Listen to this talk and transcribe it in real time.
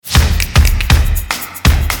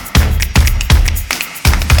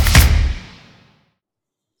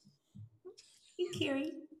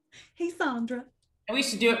Carrie. Hey, Sandra. And we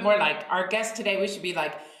should do it more like our guest today. We should be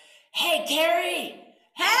like, hey, Carrie.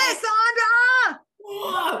 Hey, Sandra.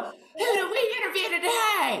 Whoa, who do we interview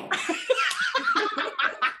today?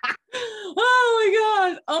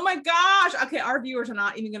 Oh my gosh. Okay, our viewers are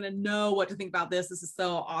not even going to know what to think about this. This is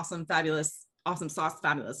so awesome, fabulous, awesome sauce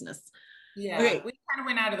fabulousness. Yeah, okay. We kind of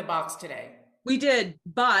went out of the box today. We did,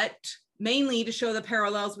 but mainly to show the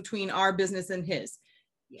parallels between our business and his.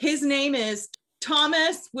 Yes. His name is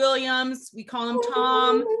Thomas Williams. We call him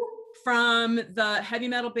Tom, from the heavy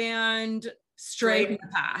metal band Stray from the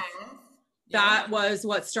Path. That was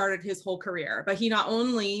what started his whole career. But he not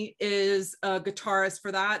only is a guitarist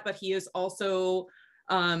for that, but he is also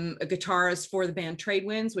a guitarist for the band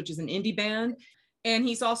Tradewinds, which is an indie band. And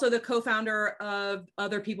he's also the co-founder of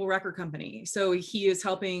Other People Record Company. So he is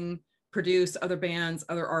helping produce other bands,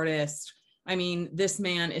 other artists. I mean, this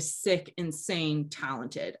man is sick, insane,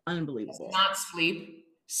 talented, unbelievable. Does not sleep,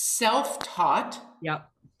 self-taught. Yep.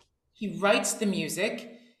 He writes the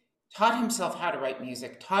music, taught himself how to write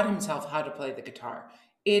music, taught himself how to play the guitar.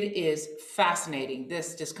 It is fascinating,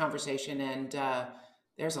 this conversation, and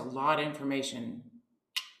there's a lot of information.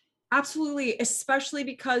 Absolutely, especially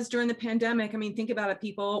because during the pandemic, I mean, think about it,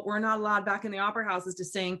 people, we're not allowed back in the opera houses to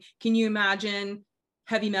sing. Can you imagine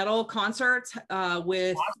heavy metal concerts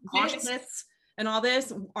with mosh pits and all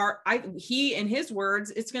this? He, in his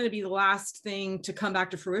words, it's going to be the last thing to come back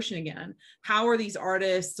to fruition again. How are these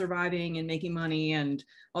artists surviving and making money and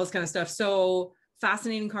all this kind of stuff? So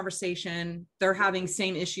fascinating conversation. They're having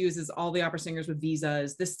same issues as all the opera singers with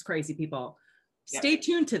visas. This is crazy, people. Yep. Stay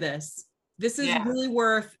tuned to this. This is really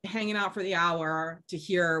worth hanging out for the hour to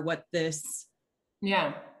hear what this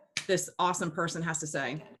awesome person has to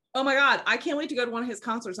say. Oh my God, I can't wait to go to one of his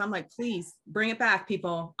concerts. I'm like, please bring it back,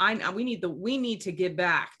 people. We need to give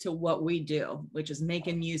back to what we do, which is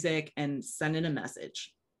making music and sending a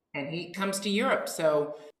message. And he comes to Europe,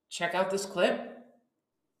 so check out this clip.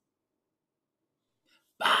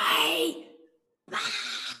 Bye. Bye.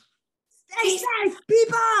 Stay safe,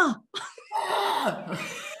 people.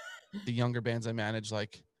 The younger bands I manage,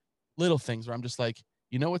 like little things where I'm just like,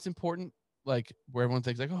 you know what's important? Like where everyone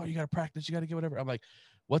thinks like, oh, you got to practice, you got to get whatever. I'm like,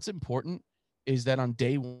 what's important is that on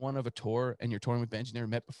day one of a tour and you're touring with bands you never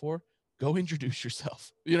met before, go introduce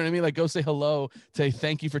yourself. You know what I mean? Like go say hello, say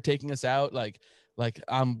thank you for taking us out. Like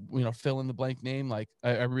I'm, fill in the blank name. Like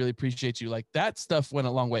I really appreciate you. Like that stuff went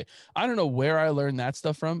a long way. I don't know where I learned that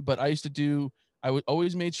stuff from, but I would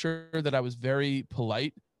always made sure that I was very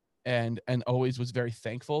polite and always was very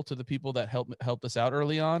thankful to the people that helped us out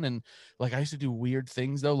early on. And like I used to do weird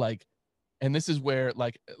things though, like, and this is where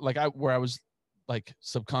I was like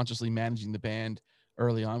subconsciously managing the band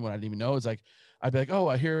early on when I didn't even know. It's like I'd be like, oh,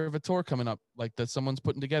 I hear of a tour coming up, like that someone's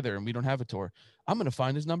putting together and we don't have a tour. I'm gonna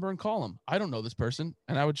find his number and call him. I don't know this person,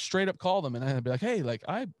 and I would straight up call them and I'd be like, hey, like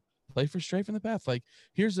I play for Stray from the Path. Like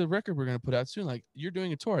here's the record we're gonna put out soon. Like you're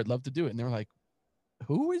doing a tour, I'd love to do it. And they were like,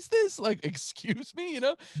 who is this? Like, excuse me,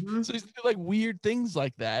 Mm-hmm. So he's do like weird things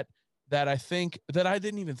like that I think that I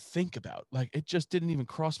didn't even think about. Like, it just didn't even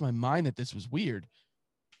cross my mind that this was weird,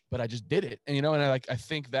 but I just did it. And, and I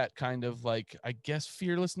think that kind of like, I guess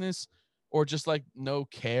fearlessness or just like no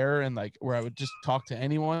care and like where I would just talk to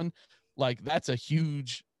anyone. Like that's a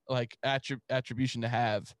huge like attribution to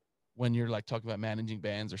have when you're like talking about managing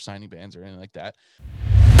bands or signing bands or anything like that.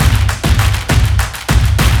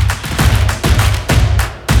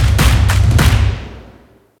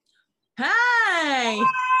 Hey.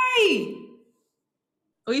 Hey.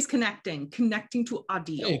 Oh, he's connecting to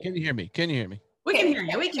audio. Hey, can you hear me? We can hear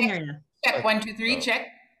you. We can hear you. Check 1, 2, 3. Check.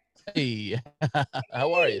 Hey,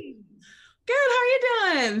 how are you? Good. How are you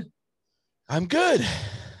doing? I'm good.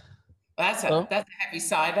 That's a heavy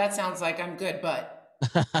sigh. That sounds like I'm good, but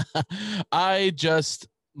I just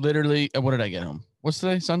literally. What did I get home? What's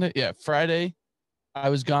today? Sunday? Yeah, Friday. I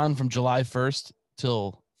was gone from July 1st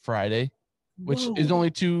till Friday, which is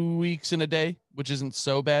only 2 weeks in a day, which isn't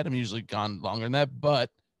so bad. I'm usually gone longer than that, but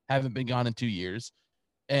haven't been gone in 2 years.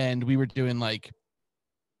 And we were doing like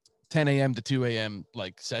 10 a.m. to 2 a.m.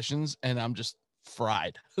 like sessions, and I'm just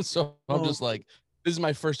fried. So I'm just like, this is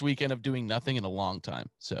my first weekend of doing nothing in a long time.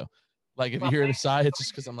 So like, if you hear the sigh, it's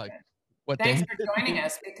just because I'm like, what day? Thanks for joining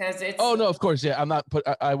us because it's. Oh no, of course, yeah. I'm not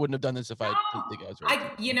I wouldn't have done this if I didn't think I was ready.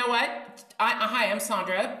 You know what? Hi, I'm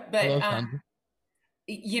Sandra, but hello, Sandra.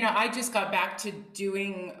 I just got back to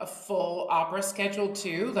doing a full opera schedule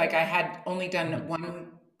too. Like I had only done one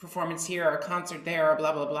performance here or a concert there or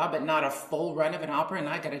blah, blah, blah, but not a full run of an opera. And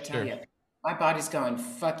I got to tell you, my body's going,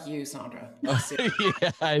 fuck you, Sandra.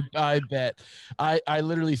 Yeah, I bet. I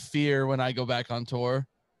literally fear when I go back on tour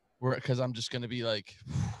because I'm just going to be like,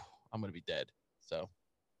 I'm going to be dead. So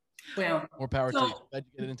Well, more power to you. So- Glad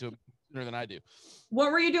you get into it sooner than I do.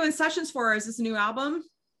 What were you doing sessions for? Is this a new album?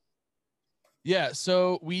 Yeah,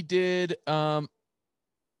 so we did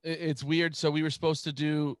it's weird. So we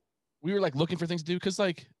were like looking for things to do because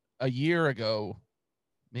like a year ago,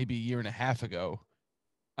 maybe a year and a half ago,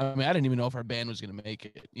 I mean, I didn't even know if our band was gonna make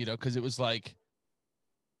it, because it was like,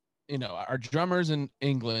 our drummers in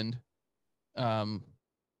England, our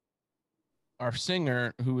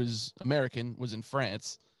singer who is American was in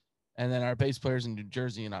France, and then our bass player's in New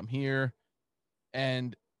Jersey, and I'm here,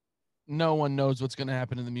 and no one knows what's gonna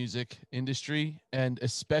happen in the music industry, and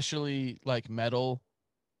especially like metal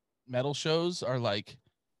shows are like,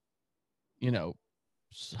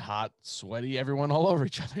 hot, sweaty, everyone all over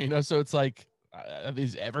each other, so it's like, are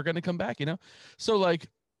these ever going to come back, so like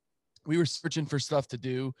we were searching for stuff to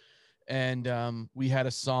do, and we had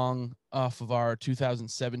a song off of our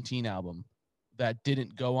 2017 album that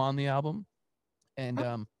didn't go on the album, and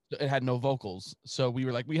it had no vocals, so we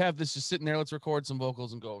were like, we have this just sitting there, let's record some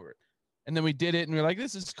vocals and go over it. And then we did it, and we were like,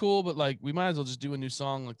 this is cool, but like we might as well just do a new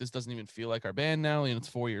song. Like this doesn't even feel like our band now, it's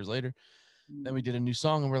 4 years later. Then we did a new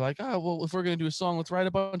song, and we're like, oh, well, if we're going to do a song, let's write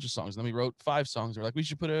a bunch of songs. And then we wrote 5 songs. We're like, we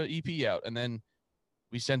should put an EP out. And then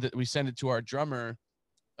we sent it to our drummer,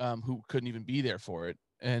 who couldn't even be there for it.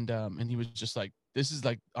 And he was just like, this is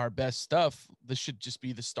like our best stuff. This should just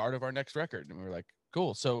be the start of our next record. And we were like,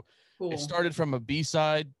 cool. So Cool. it started from a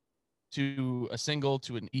B-side to a single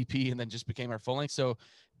to an EP, and then just became our full length. So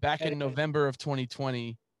back in November of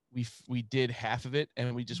 2020, we did half of it,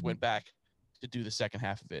 and we just went back to do the second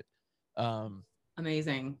half of it.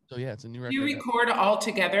 Amazing. So yeah, it's a new record. you record all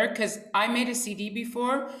together? Because I made a CD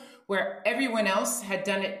before where everyone else had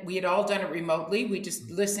done it. We had all done it remotely. We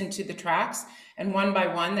just listened to the tracks, and one by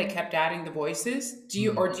one they kept adding the voices. Do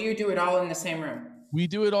you do it all in the same room? We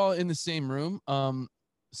do it all in the same room.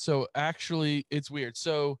 So actually it's weird.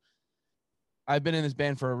 So I've been in this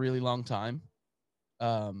band for a really long time.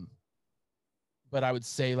 But I would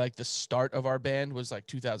say like the start of our band was like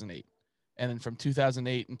 2008. And then from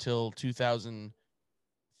 2008 until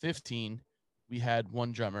 2015, we had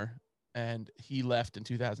one drummer, and he left in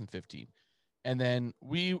 2015. And then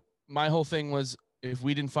my whole thing was, if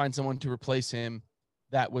we didn't find someone to replace him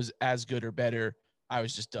that was as good or better, I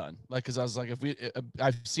was just done. Like, cause I was like,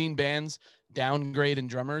 I've seen bands downgrade in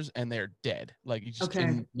drummers and they're dead. Like you just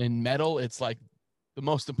in metal, it's like the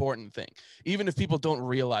most important thing. Even if people don't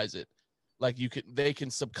realize it, like they can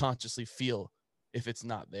subconsciously feel if it's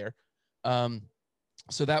not there.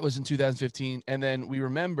 So that was in 2015. And then we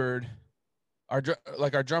remembered our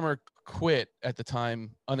drummer quit at the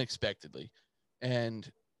time unexpectedly. And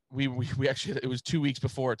we actually, it was 2 weeks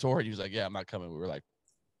before a tour, and he was like, yeah, I'm not coming. We were like,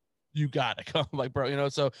 you gotta come. Like, bro,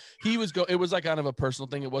 so he was it was like kind of a personal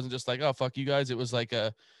thing. It wasn't just like, oh, fuck you guys. It was like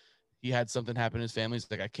he had something happen in his family. He's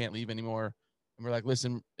like, I can't leave anymore. And we're like,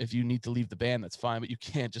 listen, if you need to leave the band, that's fine, but you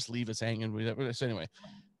can't just leave us hanging. So anyway,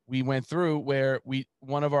 we went through where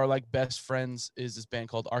one of our like best friends is this band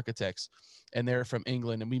called Architects, and they're from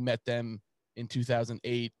England, and we met them in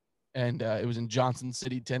 2008, and it was in Johnson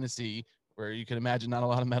City, Tennessee, where you can imagine not a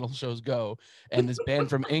lot of metal shows go. And this band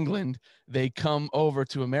from England, they come over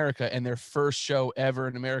to America, and their first show ever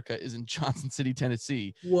in America is in Johnson City,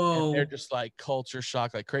 Tennessee. Whoa. And they're just like culture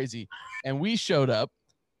shock like crazy. And we showed up,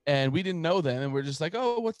 and we didn't know them, and we're just like,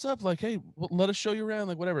 oh, what's up? Like, hey, let us show you around,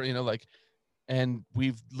 like whatever, like. And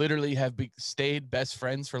we've literally stayed best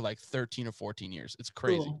friends for like 13 or 14 years. It's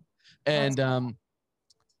crazy. Cool. And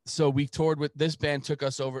so we toured with this band, took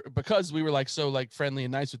us over because we were like so like friendly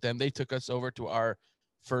and nice with them. They took us over to our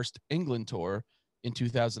first England tour in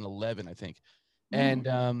 2011, I think.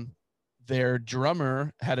 And their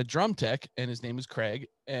drummer had a drum tech, and his name was Craig,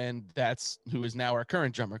 and that's who is now our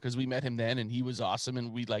current drummer, because we met him then, and he was awesome,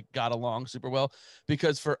 and we like got along super well.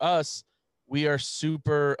 Because for us, we are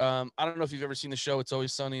super I don't know if you've ever seen the show It's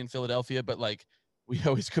Always Sunny in Philadelphia, but like we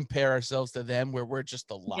always compare ourselves to them, where we're just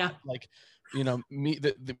a lot. Yeah. Like,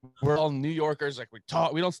 we're all New Yorkers. Like we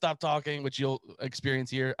don't stop talking, which you'll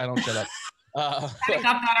experience here. I don't shut up. I got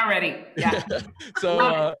that already. Yeah.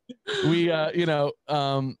 So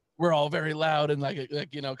we're all very loud and like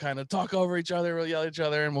kind of talk over each other. We'll yell at each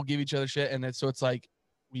other, and we'll give each other shit. And so it's like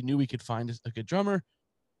we knew we could find a good drummer.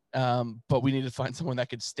 But we needed to find someone that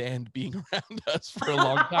could stand being around us for a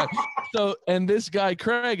long time. So, and this guy,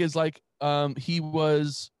 Craig, is like, he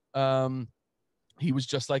was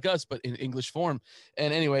just like us, but in English form.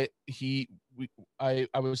 And anyway, I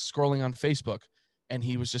was scrolling on Facebook, and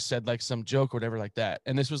he was just said like some joke or whatever like that.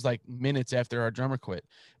 And this was like minutes after our drummer quit.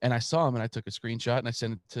 And I saw him, and I took a screenshot, and I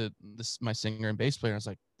sent it to my singer and bass player. And I was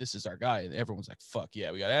like, this is our guy. And everyone's like, fuck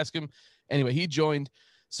yeah, we got to ask him. Anyway, he joined.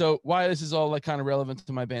 So why this is all like kind of relevant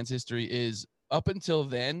to my band's history is up until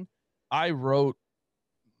then, I wrote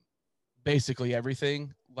basically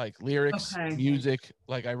everything, like lyrics, Okay. music,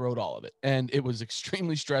 like I wrote all of it. And it was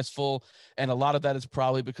extremely stressful. And a lot of that is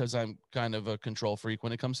probably because I'm kind of a control freak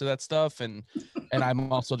when it comes to that stuff. And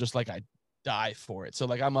I'm also just like, I die for it. So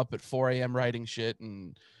like I'm up at 4 a.m. writing shit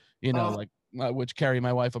and, you know, Oh. like which Carrie,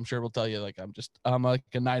 my wife, I'm sure will tell you, like, I'm like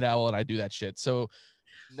a night owl and I do that shit. So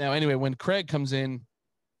now anyway, when Craig comes in,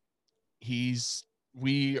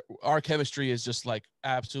 our chemistry is just like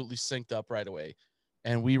absolutely synced up right away.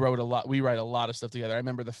 And we write a lot of stuff together. I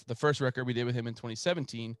remember the first record we did with him in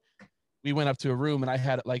 2017, we went up to a room and I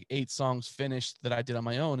had like 8 songs finished that I did on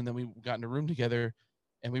my own. And then we got in a room together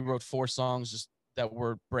and we wrote 4 songs just that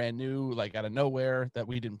were brand new, like out of nowhere, that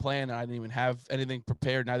we didn't plan. And I didn't even have anything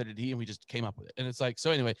prepared. Neither did he. And we just came up with it. And it's like,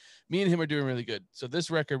 so anyway, me and him are doing really good. So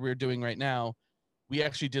this record we're doing right now, we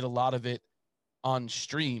actually did a lot of it on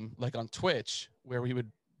stream, like on Twitch, where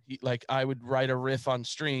I would write a riff on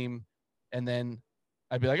stream and then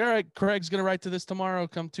I'd be like, all right, Craig's going to write to this tomorrow.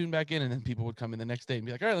 Come tune back in. And then people would come in the next day and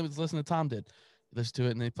be like, all right, let's listen to Tom did. Listen to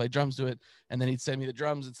it. And they play drums to it. And then he'd send me the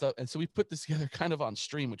drums and stuff. And so we put this together kind of on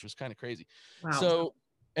stream, which was kind of crazy. Wow. So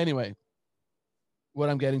anyway, what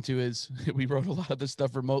I'm getting to is we wrote a lot of this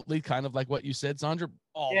stuff remotely, kind of like what you said, Sandra,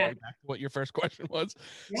 all the way back to what your first question was.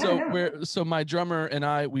 So my drummer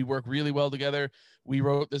and we work really well together. We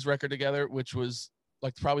wrote this record together, which was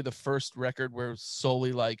like probably the first record where it was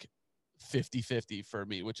solely like 50-50 for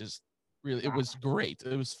me, which is really, it was great.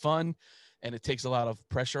 It was fun and it takes a lot of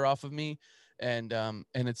pressure off of me. And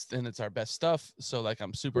it's our best stuff. So like,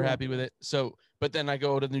 I'm super happy with it. So, but then I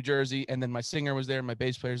go to New Jersey and then my singer was there, my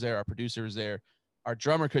bass player's there, our producer was there. Our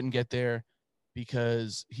drummer couldn't get there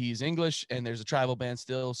because he's English and there's a travel ban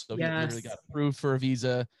still. So he literally got approved for a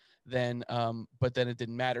visa. Then, but then it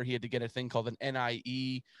didn't matter. He had to get a thing called an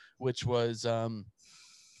NIE, which was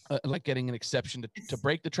like getting an exception to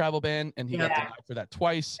break the travel ban, and he got denied for that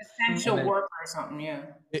twice. Essential worker or something, yeah.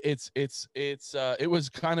 It was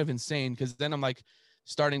kind of insane because then I'm like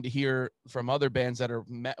starting to hear from other bands that are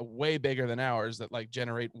way bigger than ours that like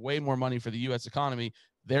generate way more money for the U.S. economy.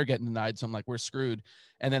 They're getting denied, so I'm like, we're screwed.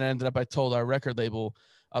 And then I told our record label,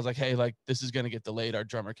 I was like, hey, like this is going to get delayed. Our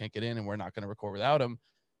drummer can't get in, and we're not going to record without him.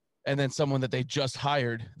 And then someone that they just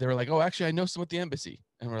hired, they were like, oh, actually, I know someone at the embassy.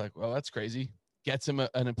 And we're like, well, that's crazy. Gets him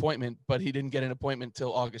an appointment, but he didn't get an appointment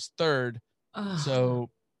till August 3rd.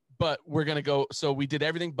 So, but we're going to go. So we did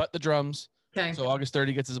everything but the drums. Okay. So August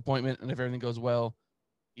 30 gets his appointment, and if everything goes well,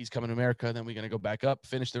 he's coming to America. Then we're going to go back up,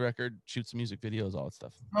 finish the record, shoot some music videos, all that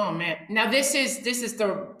stuff. Oh man. Now this is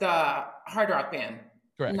the hard rock band.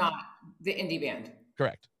 Correct. Not the indie band.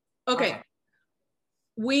 Correct. Okay.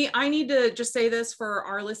 I need to just say this for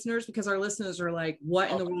our listeners because our listeners are like,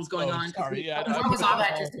 what in the world is going on? Sorry.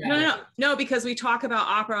 No, because we talk about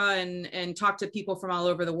opera and talk to people from all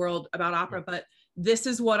over the world about opera, but this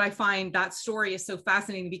is what I find, that story is so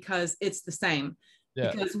fascinating because it's the same.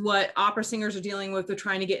 Yeah. Because what opera singers are dealing with, they're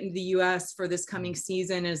trying to get into the US for this coming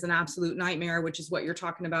season is an absolute nightmare, which is what you're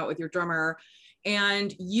talking about with your drummer.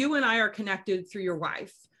 And you and I are connected through your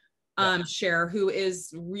wife. Cher, who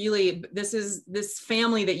is really, this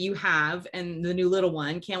family that you have and the new little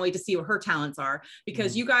one, can't wait to see what her talents are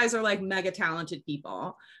because you guys are like mega talented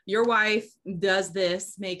people. Your wife does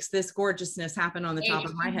makes this gorgeousness happen on the top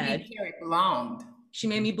of my head. Blonde. She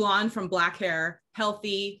made me blonde from black hair,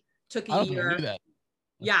 healthy, took a year.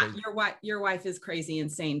 Yeah, your wife is crazy,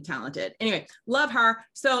 insane, talented. Anyway, love her.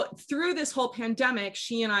 So through this whole pandemic,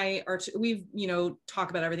 she and I we've, talk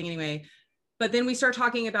about everything anyway. But then we start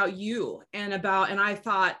talking about you and I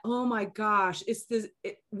thought, oh my gosh,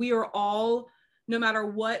 we are all, no matter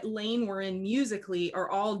what lane we're in musically, are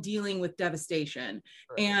all dealing with devastation.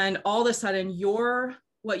 Right. And all of a sudden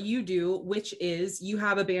what you do, which is you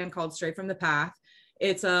have a band called Straight from the Path.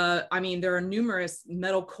 There are numerous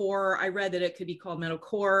metalcore. I read that it could be called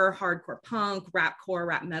metalcore, hardcore punk, rapcore,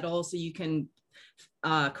 rap metal. So you can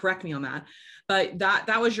correct me on that. But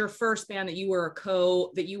that was your first band that you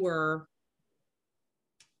were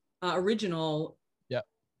original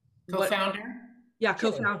co-founder.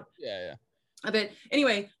 Co-founder. Yeah. But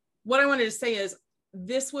anyway, what I wanted to say is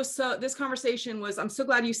this conversation was, I'm so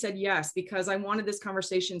glad you said yes, because I wanted this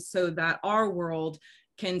conversation so that our world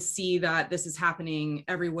can see that this is happening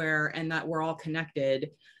everywhere and that we're all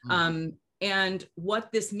connected. And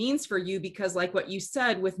what this means for you, because like what you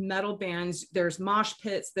said with metal bands, there's mosh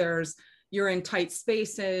pits, you're in tight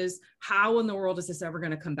spaces. How in the world is this ever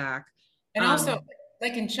going to come back? And also,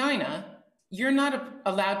 like in China, you're not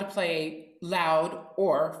allowed to play loud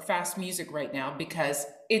or fast music right now because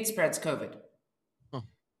it spreads COVID.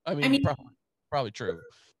 I mean probably true.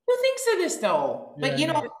 Who thinks of this though? Like, you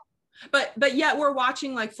know, But yet we're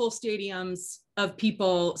watching like full stadiums of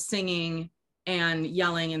people singing and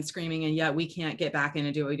yelling and screaming, and yet we can't get back in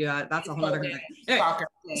and do what we do. That's a whole other thing. soccer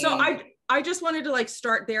So thing. I just wanted to like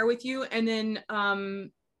start there with you, and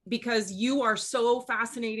then because you are so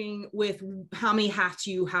fascinating with how many hats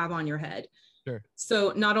you have on your head. Sure.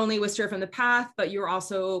 So not only with Stray from the Path, but you're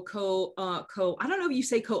also I don't know if you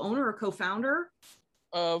say co-owner or co-founder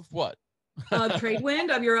Of what? of Tradewind,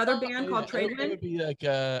 of your other band called It Tradewind. would be like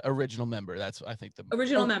a original member. That's I think the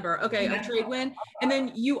Original member. Okay, of Tradewind. And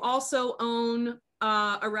then you also own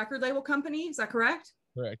a record label company. Is that correct?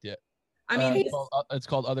 correct. Yeah. I mean, it's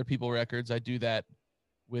called Other People Records. I do that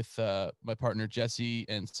with my partner Jesse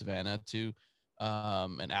and Savannah too,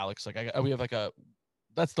 and Alex. Like we have like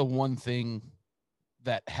that's the one thing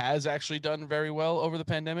that has actually done very well over the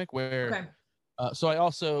pandemic. Where okay. So I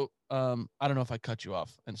also I don't know if I cut you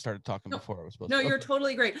off and started talking before I was supposed to. No, you're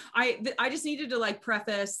totally great. I just needed to like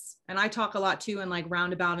preface, and I talk a lot too in like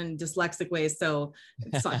roundabout and dyslexic ways, so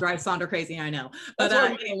it drives Sandra crazy. I know, but that's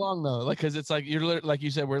why we get along though, like because it's like you're like you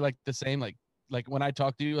said, we're like the same. Like when I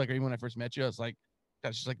talk to you, like even when I first met you, I was like,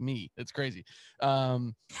 that's just like me. It's crazy.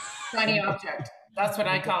 Shiny object. That's what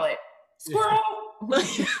I call it. Squirrel.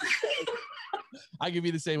 I can be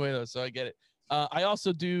the same way though, so I get it. I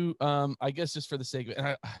also do, I guess just for the sake of it,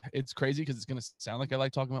 and it's crazy because it's gonna sound like I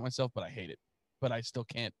like talking about myself, but I hate it. But I still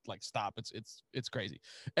can't like stop. It's crazy.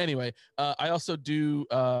 Anyway, I also do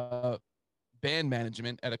band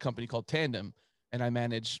management at a company called Tandem, and I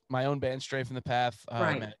manage my own band, Stray from the Path. Right.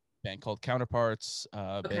 I manage a band called Counterparts,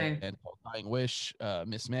 Okay. band called Dying Wish,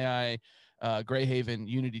 Miss May I, Greyhaven,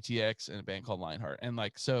 Unity TX, and a band called Lionheart. And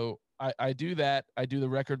like so, I do that. I do the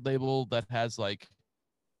record label that has like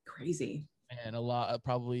crazy. And a lot,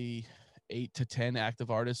 probably 8 to 10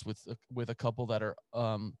 active artists with a couple that are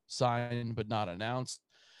signed but not announced.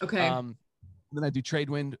 Okay. Then I do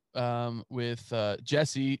Tradewind with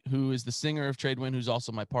Jesse, who is the singer of Tradewind, who's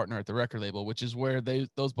also my partner at the record label, which is where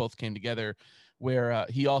those both came together. Where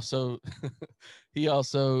he also,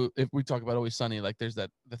 if we talk about Always Sunny, like there's the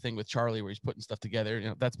thing with Charlie where he's putting stuff together. You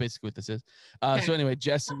know, that's basically what this is. So anyway,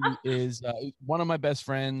 Jesse is one of my best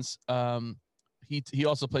friends. He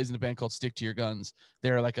also plays in a band called Stick to Your Guns.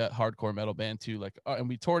 They're like a hardcore metal band too. Like, and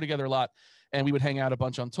we tour together a lot, and we would hang out a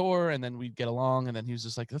bunch on tour, and then we'd get along. And then he was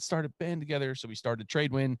just like, let's start a band together. So we started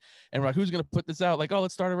Tradewind, and we're like, who's gonna put this out? Like, oh,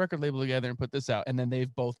 let's start a record label together and put this out. And then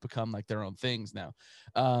they've both become like their own things now.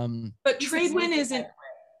 But Tradewind isn't.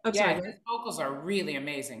 I'm sorry. His vocals are really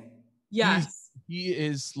amazing. Yes, he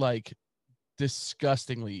is like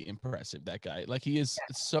disgustingly impressive, that guy. Like he is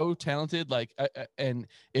so talented. Like and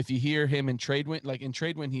if you hear him in Tradewind, like in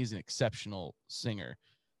Tradewind, he's an exceptional singer,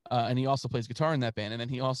 and he also plays guitar in that band. And then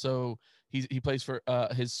he also he plays for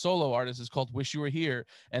his solo artist is called Wish You Were Here,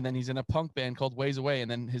 and then he's in a punk band called Ways Away, and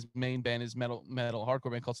then his main band is metal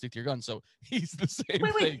hardcore band called Stick to Your Guns. So he's the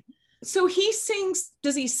same thing. So he sings.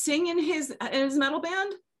 Does he sing in his metal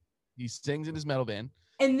band? He sings in his metal band.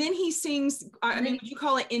 And then he sings, I mean, would you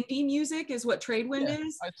call it indie music is what Tradewind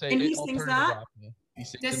is? I'd say and he sings that? Rock, he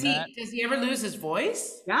sings does he ever lose his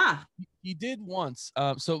voice? Yeah. He did once.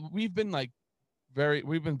 So we've been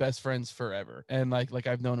best friends forever. And like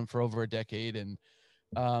I've known him for over a decade. And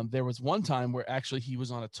there was one time where actually he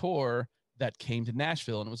was on a tour that came to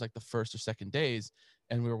Nashville, and it was like the first or second days.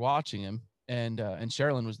 And we were watching him, and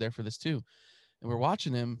Sherilyn was there for this too. And we're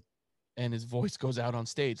watching him, and his voice goes out on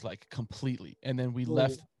stage like completely. And then we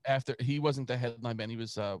left after. He wasn't the headline band, he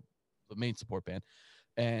was the main support band.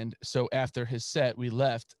 And so after his set, we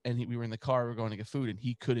left, and we were in the car, we were going to get food, and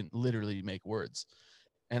he couldn't literally make words.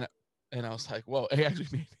 And I was like, whoa, he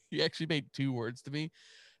actually made 2 words to me.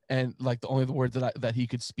 And like the words that he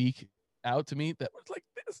could speak out to me that was like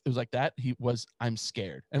this. It was like that. He was, I'm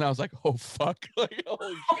scared. And I was like, oh fuck. Like,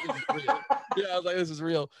 holy shit, this is real. Yeah, I was like, this is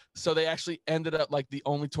real. So they actually ended up like the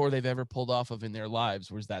only tour they've ever pulled off of in their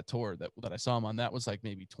lives was that tour that I saw him on. That was like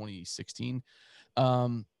maybe 2016.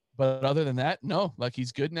 But other than that, no, like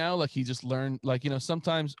he's good now. Like he just learned, like, you know,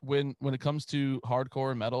 sometimes when it comes to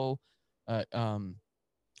hardcore metal,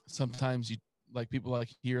 sometimes you like people like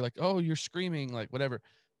hear like, oh, you're screaming, like whatever.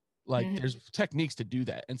 Like there's techniques to do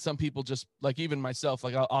that. And some people just like, even myself,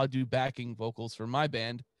 like I'll do backing vocals for my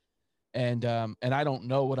band. And I don't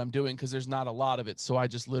know what I'm doing because there's not a lot of it. So I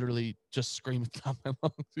just literally just scream at the top of my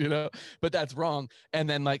lungs, you know, but that's wrong. And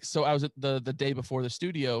then like, so I was at the day before the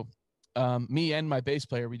studio, me and my bass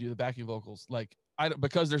player, we do the backing vocals. Like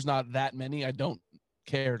because there's not that many, I don't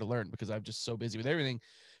care to learn because I'm just so busy with everything.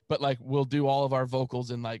 But like, we'll do all of our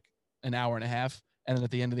vocals in like an hour and a half. And then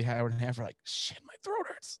at the end of the hour and a half, we're like, shit, my throat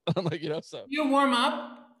hurts. I'm like, so. Do you warm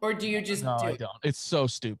up or do you just No, do I it? don't. It's so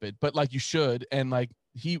stupid, but like you should. And like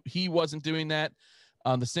he wasn't doing that.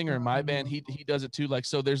 The singer in my band, he does it too. Like,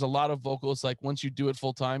 so there's a lot of vocalists. Like once you do it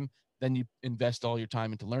full time, then you invest all your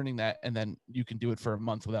time into learning that, and then you can do it for a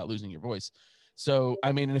month without losing your voice. So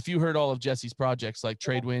I mean, and if you heard all of Jesse's projects, like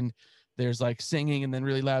Tradewind, there's like singing and then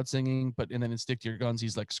really loud singing, and then in Stick to Your Guns,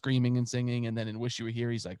 he's like screaming and singing, and then in Wish You Were Here,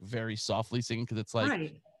 he's like very softly singing because it's like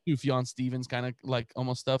Right. Sufjan Stevens kind of like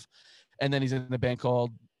almost stuff. And then he's in a band called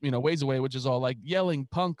Ways Away, which is all like yelling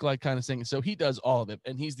punk like kind of singing. So he does all of it,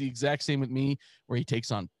 and he's the exact same with me, where he takes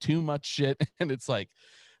on too much shit, and it's like,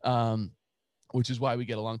 which is why we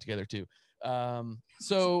get along together too.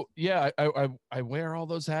 So yeah, I wear all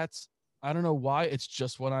those hats. I don't know why. It's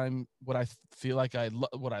just what I feel like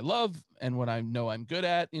what I love and what I know I'm good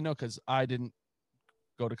at, because I didn't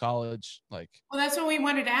go to college. Like, Well, that's what we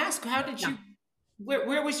wanted to ask. How did you,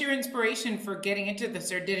 where was your inspiration for getting into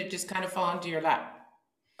this, or did it just kind of fall into your lap?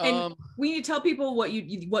 And we need to tell people what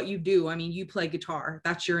you do. I mean, you play guitar.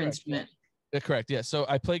 That's your instrument. Yeah, correct. Yeah. So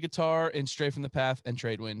I play guitar in Stray from the Path and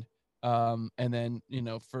Tradewind. And then,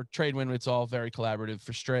 for Tradewind, it's all very collaborative.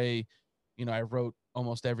 For Stray, I wrote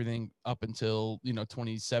almost everything up until,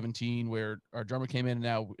 2017, where our drummer came in, and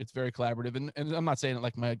now it's very collaborative. And I'm not saying that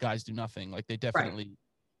like my guys do nothing. Like they definitely,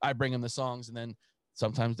 I bring them the songs, and then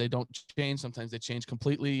sometimes they don't change. Sometimes they change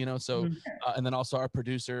completely, so, and then also our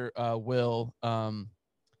producer, Will,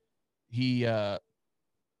 he's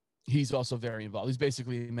also very involved. He's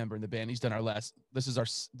basically a member in the band. He's done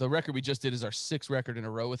the record we just did is our 6th record in a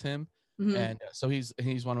row with him. And so he's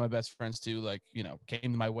one of my best friends too, like, came to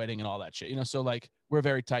my wedding and all that shit, so like we're a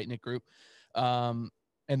very tight knit group. And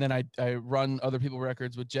then I run Other People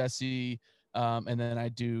Records with Jesse. And then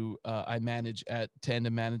I manage at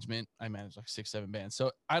Tandem Management. I manage like 6-7 bands.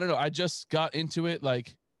 So I don't know. I just got into it.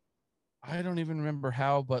 Like, I don't even remember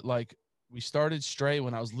how, but like, we started Stray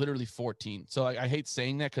when I was literally 14. So like, I hate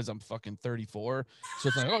saying that because I'm fucking 34. So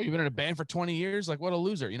it's like, oh, you've been in a band for 20 years? Like, what a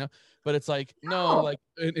loser, But it's like, no, like,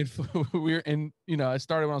 I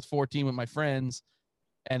started when I was 14 with my friends,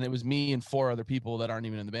 and it was me and 4 other people that aren't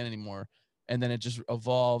even in the band anymore. And then it just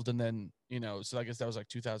evolved. And then, so I guess that was like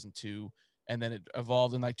 2002. And then it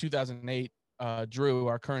evolved in like 2008. Drew,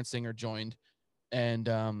 our current singer, joined. And,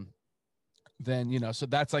 then so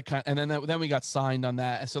that's like and then we got signed on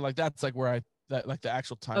that, and so like that's like where like the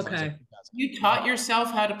actual time. Okay. Like You taught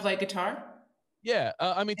yourself how to play guitar? Yeah,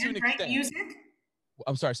 I mean, to an And write extent. music?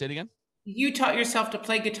 I'm sorry, say it again. You taught yourself to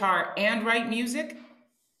play guitar and write music?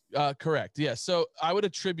 Correct. Yeah. So I would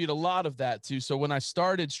attribute a lot of that to. So when I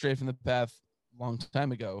started Stray from the Path a long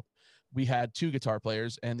time ago, we had 2 guitar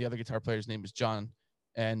players, and the other guitar player's name was John,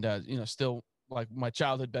 and still like my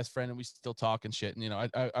childhood best friend, and we still talk and shit. And,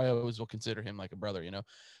 I always will consider him like a brother,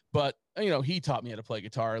 but, he taught me how to play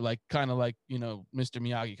guitar, like kind of like, Mr.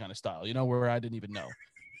 Miyagi kind of style, where I didn't even know.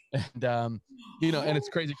 And, and it's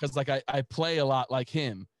crazy because like I play a lot like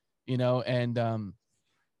him, and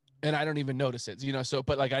I don't even notice it, so,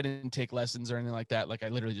 but like I didn't take lessons or anything like that. Like I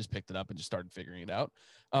literally just picked it up and just started figuring it out.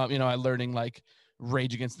 I learning like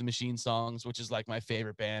Rage Against the Machine songs, which is like my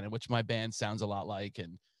favorite band, and which my band sounds a lot like.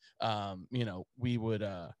 And, we would,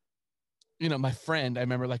 my friend, I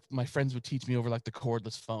remember like my friends would teach me over like the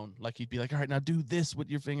cordless phone. Like he'd be like, all right, now do this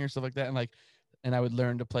with your finger, stuff like that. And I would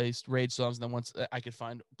learn to play Rage songs. And then once I could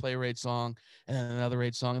play a Rage song, and then another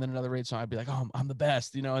Rage song, and then another Rage song, I'd be like, oh, I'm the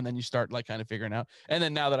best, and then you start like kind of figuring out. And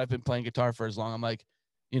then now that I've been playing guitar for as long, I'm like,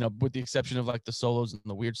 with the exception of like the solos and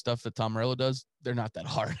the weird stuff that Tom Morello does, they're not that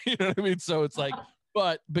hard. You know what I mean? So it's like,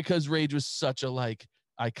 but because Rage was such a like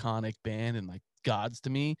iconic band and like gods to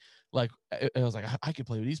me, like I was like, I could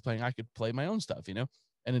play what he's playing, I could play my own stuff,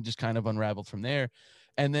 and it just kind of unraveled from there.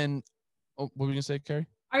 And then, what were you gonna say, Carrie?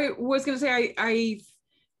 I was gonna say, I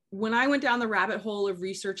when I went down the rabbit hole of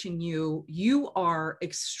researching you, you are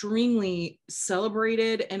extremely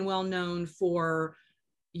celebrated and well known for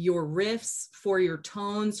your riffs, for your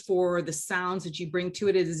tones, for the sounds that you bring to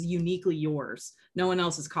it. It is uniquely yours. No one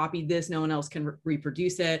else has copied this. No one else can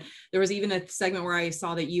reproduce it. There was even a segment where I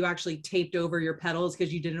saw that you actually taped over your pedals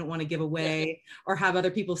because you didn't want to give away or have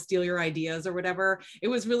other people steal your ideas or whatever. It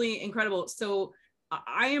was really incredible. So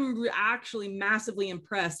I am actually massively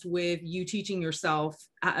impressed with you teaching yourself,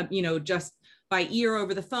 just by ear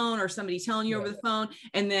over the phone or somebody telling you over the phone.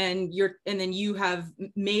 And then you have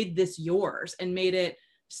made this yours and made it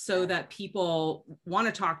so that people want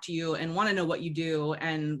to talk to you and want to know what you do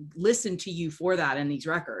and listen to you for that in these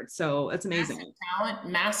records. So that's amazing. Massive talent,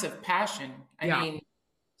 massive passion. I mean,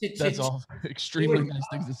 That's all extremely nice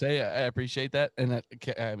things to say. I appreciate that. And that,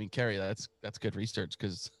 I mean, Carrie, that's good research,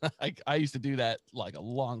 because I used to do that like a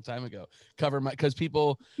long time ago. Because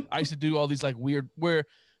I used to do all these like weird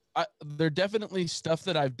they're definitely stuff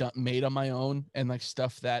that I've made on my own, and like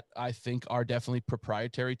stuff that I think are definitely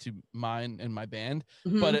proprietary to mine and my band.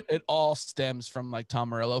 But it all stems from like Tom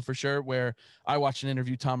Morello for sure, where I watched an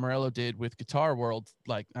interview Tom Morello did with Guitar World,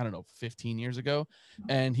 like, I don't know, 15 years ago.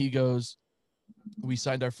 And he goes, Rage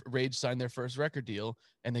signed their first record deal,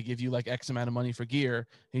 and they give you like X amount of money for gear.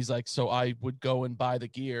 He's like, so I would go and buy the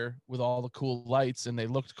gear with all the cool lights, and they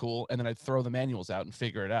looked cool, and then I'd throw the manuals out and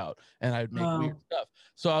figure it out, and I'd make weird stuff.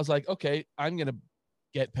 So I was like, okay, I'm gonna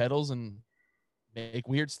get pedals and make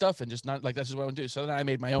weird stuff, and just not like, that's just what I want to do. So then I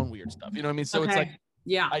made my own weird stuff. You know what I mean? So it's like,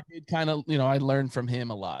 yeah, I did kind of, I learned from him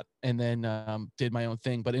a lot, and then did my own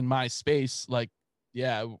thing. But in my space, like,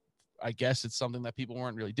 yeah, I guess it's something that people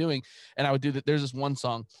weren't really doing. And I would do that. There's this one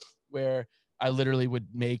song where I literally would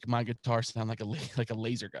make my guitar sound like a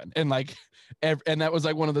laser gun. And like, and that was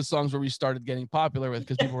like one of the songs where we started getting popular with,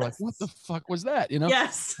 because people were like, what the fuck was that?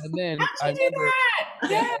 Yes. And then I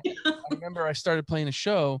remember I started playing a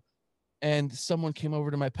show, and someone came over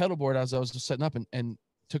to my pedal board as I was just setting up, and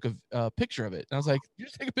took a picture of it. And I was like, you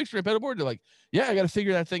just take a picture of a pedal board? They're like, yeah, I got to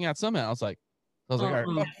figure that thing out somehow. I was like, all right,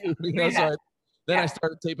 fuck you. So I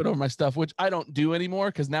started taping over my stuff, which I don't do anymore,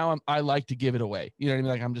 because now I like to give it away. You know what I mean?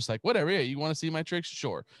 Like, I'm just like, whatever. Yeah, you want to see my tricks?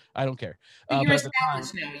 Sure. I don't care. But you're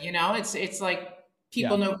established now, it's like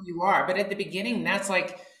people know who you are. But at the beginning, that's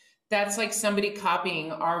like somebody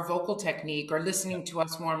copying our vocal technique or listening to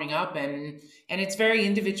us warming up, and it's very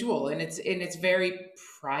individual, and it's very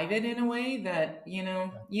private in a way that, you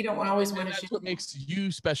don't always want to share. That's what makes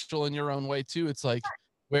you special in your own way too. It's like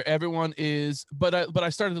where everyone is, but I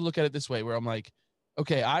started to look at it this way, where I'm like,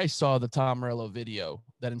 okay, I saw the Tom Morello video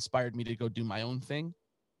that inspired me to go do my own thing.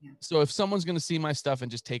 Yeah. So if someone's going to see my stuff and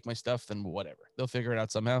just take my stuff, then whatever, they'll figure it out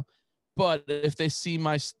somehow. But if they see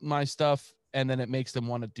my stuff and then it makes them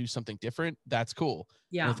want to do something different, that's cool.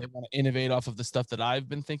 Yeah. And if they want to innovate off of the stuff that I've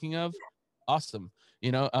been thinking of, awesome.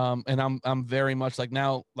 And I'm very much like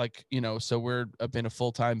now, like, so I've been a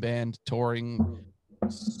full-time band touring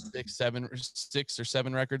 6 or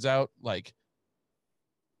 7 records out. Like,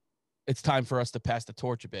 it's time for us to pass the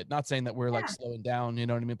torch a bit. Not saying that we're like slowing down, you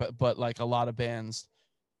know what I mean? But like a lot of bands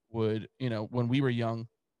would, when we were young,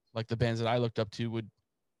 like the bands that I looked up to would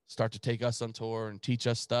start to take us on tour and teach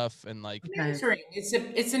us stuff. And like,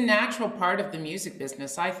 it's a natural part of the music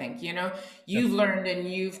business, I think. You've learned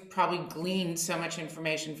and you've probably gleaned so much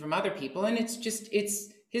information from other people, and it's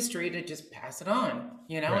history to just pass it on,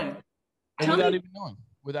 right. and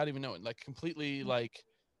without even knowing, like completely like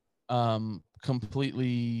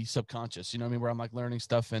completely subconscious, what I mean, where I'm like learning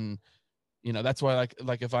stuff. And that's why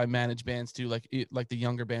like if I manage bands too, like the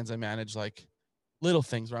younger bands I manage, like little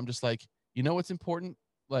things where I'm just like, what's important,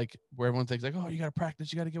 like where everyone thinks like, oh, you got to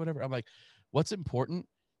practice, you got to get whatever. I'm like, what's important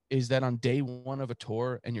is that on day one of a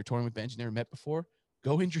tour, and you're touring with bands you never met before,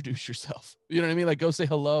 go introduce yourself. You know what I mean? Like, go say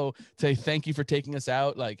hello, say thank you for taking us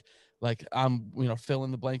out. Like I'm, fill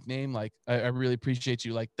in the blank name. Like, I really appreciate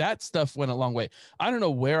you. Like, that stuff went a long way. I don't know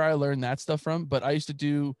where I learned that stuff from, but I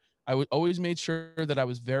would always made sure that I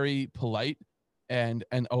was very polite and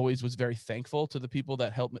always was very thankful to the people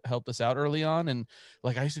that helped us out early on. And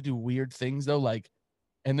like, I used to do weird things though. Like,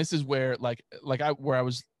 and this is where where I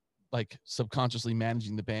was like subconsciously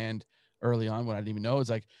managing the band early on, when I didn't even know. It's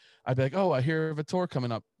like, I'd be like, oh, I hear of a tour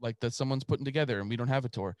coming up, like that someone's putting together, and we don't have a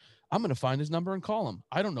tour. I'm going to find his number and call him.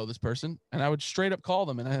 I don't know this person. And I would straight up call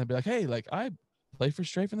them, and I'd be like, hey, like, I play for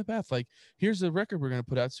Stray from the Path. Like, here's the record we're going to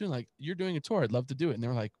put out soon. Like, you're doing a tour. I'd love to do it. And they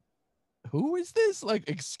were like, who is this? Like,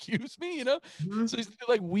 excuse me, Mm-hmm. So I used to do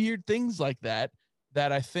like weird things like that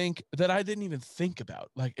I think that I didn't even think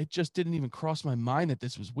about. Like, it just didn't even cross my mind that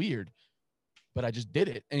this was weird, but I just did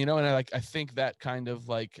it. And, and I think that kind of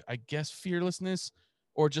like, I guess, fearlessness,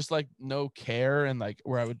 or just like no care, and like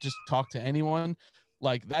where I would just talk to anyone,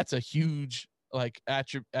 like that's a huge like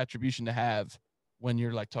attribution to have when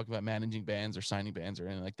you're like talking about managing bands or signing bands or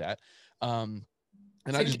anything like that. And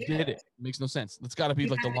I just did it. It makes no sense. It's got to be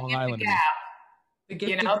like the Long Island. The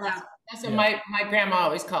gift of gab. That's what my grandma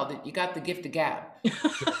always called it. You got the gift of gab.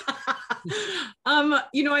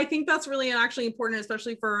 I think that's really actually important,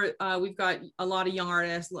 especially for we've got a lot of young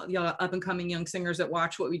artists, up and coming young singers that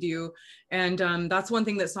watch what we do. And that's one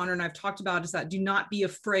thing that Sandra and I've talked about, is that do not be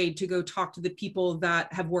afraid to go talk to the people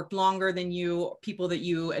that have worked longer than you, people that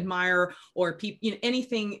you admire, or people,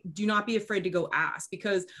 anything. Do not be afraid to go ask,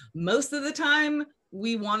 because most of the time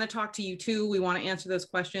we want to talk to you too. We want to answer those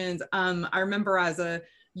questions. I remember as a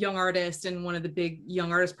young artist and one of the big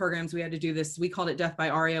young artist programs, we had to do this. We called it Death by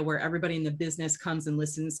Aria, where everybody in the business comes and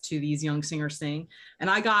listens to these young singers sing. And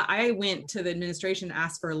I went to the administration,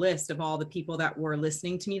 asked for a list of all the people that were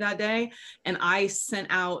listening to me that day. And I sent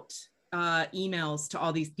out emails to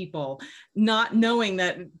all these people, not knowing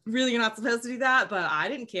that really you're not supposed to do that, but I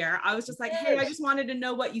didn't care. I was just like, hey, I just wanted to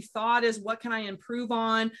know what you thought is, what can I improve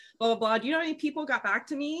on, blah, blah, blah. Do you know how many people got back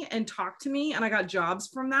to me and talked to me, and I got jobs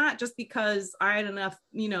from that just because I had enough,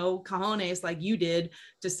 cojones like you did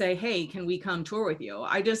to say, hey, can we come tour with you?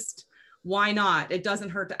 Why not? It doesn't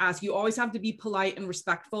hurt to ask. You always have to be polite and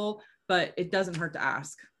respectful, but it doesn't hurt to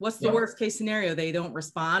ask. What's the worst case scenario? They don't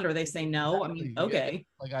respond or they say no. I mean, okay.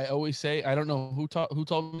 Like I always say, I don't know who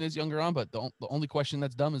told me this younger on, but the only question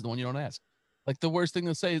that's dumb is the one you don't ask. Like the worst thing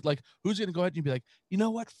to say is like, who's going to go ahead and be like, you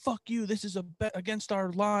know what? Fuck you. This is against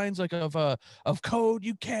our lines, like of code.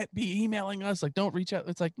 You can't be emailing us. Like, don't reach out.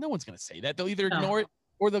 It's like, no one's going to say that. They'll either ignore it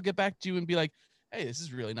or they'll get back to you and be like, hey, this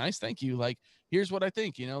is really nice. Thank you. Like, here's what I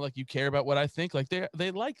think, like you care about what I think. Like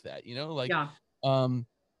they like that, like,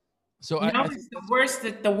 so no,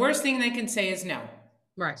 the worst thing they can say is no.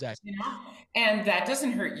 Right. Exactly. And that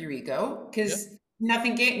doesn't hurt your ego because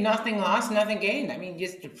nothing gained, nothing lost, nothing gained. I mean,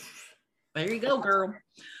 just there you go, girl.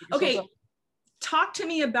 Okay. Talk to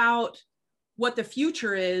me about what the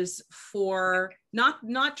future is for not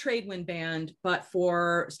Tradewind Band, but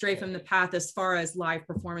for Stray from the Path as far as live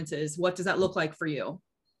performances. What does that look like for you?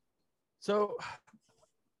 So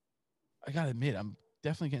I gotta admit, I'm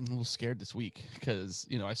definitely getting a little scared this week because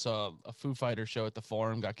I saw a Foo Fighter show at the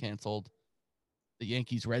Forum got canceled. The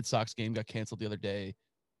Yankees Red Sox game got canceled the other day.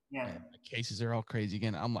 Yeah, the cases are all crazy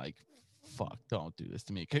again. I'm like, fuck, don't do this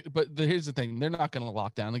to me. But here's the thing: they're not going to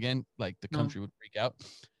lock down again. Like the country would freak out.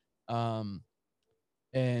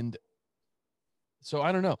 And so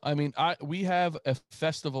I don't know. I mean, we have a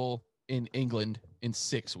festival in England in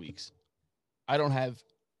 6 weeks. I don't have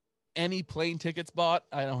any plane tickets bought.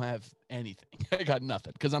 I don't have anything. I got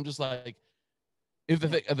nothing because I'm just like, if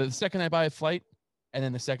the second I buy a flight and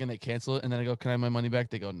then the second they cancel it and then I go, can I have my money back?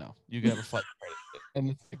 They go, no, you can have a flight credit.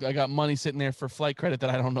 And I got money sitting there for flight credit that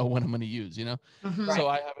I don't know when I'm going to use, So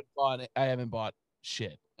I haven't bought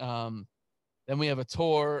shit. Then we have a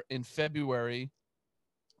tour in February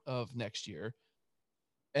of next year.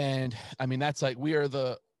 And I mean, that's like, we are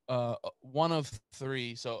the one of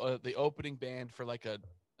three. So the opening band for like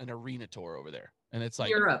an arena tour over there. And it's like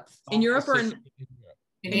Europe. In Europe or in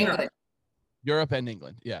England? Europe and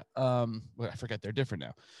England. Yeah. Well, I forget they're different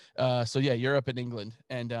now. So yeah, Europe and England.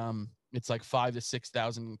 And it's like 5,000 to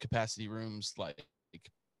 6,000 capacity rooms, like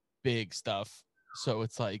big stuff. So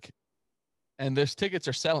it's like, and those tickets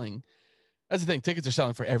are selling. That's the thing. Tickets are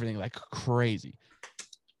selling for everything like crazy.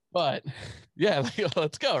 But yeah, like,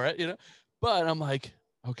 let's go, right? But I'm like,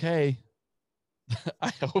 okay, I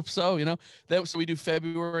hope so. So we do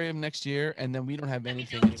February of next year, and then we don't have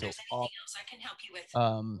anything until August. I can help you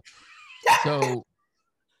with. So,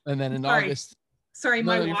 and then in August. Sorry,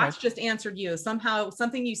 my watch just answered you. Somehow,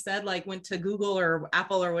 something you said like went to Google or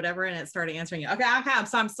Apple or whatever, and it started answering you. Okay,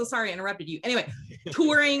 I'm so sorry I interrupted you. Anyway,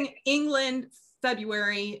 touring England,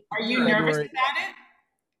 February. Are you nervous about it?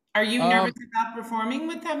 Are you nervous about performing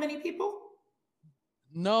with that many people?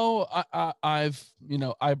 No, I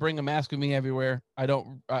bring a mask with me everywhere.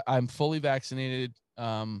 I'm fully vaccinated.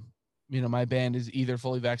 My band is either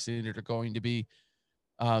fully vaccinated or going to be.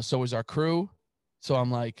 So is our crew. So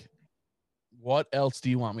I'm like, what else do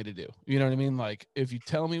you want me to do? You know what I mean? Like, if you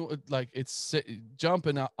tell me like it's jump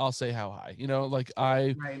and I'll say how high,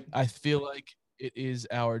 I feel like it is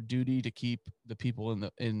our duty to keep the people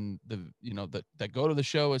that go to the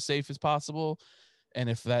show as safe as possible. And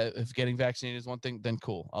if getting vaccinated is one thing, then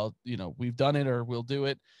cool. We've done it or we'll do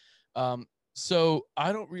it. So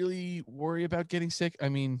I don't really worry about getting sick. I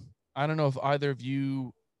mean, I don't know if either of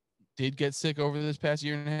you did get sick over this past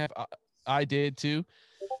year and a half. I did too.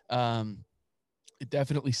 It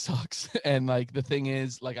definitely sucks. And like, the thing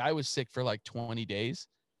is, like, I was sick for like 20 days.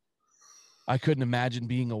 I couldn't imagine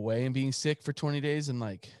being away and being sick for 20 days. And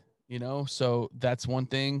like, so that's one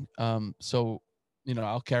thing. So,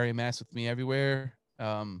 I'll carry a mask with me everywhere.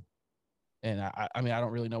 And I mean, I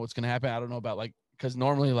don't really know what's going to happen. I don't know about like, cause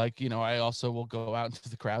normally like, I also will go out into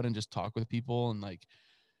the crowd and just talk with people and like,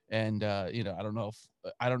 and I don't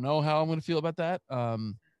know how I'm going to feel about that.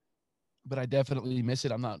 But I definitely miss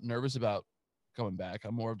it. I'm not nervous about going back.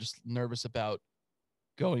 I'm more of just nervous about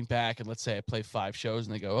going back. And let's say I play 5 shows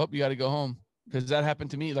and they go, oh, you got to go home. Cause that happened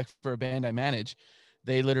to me. Like for a band I manage,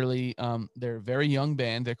 they literally, they're a very young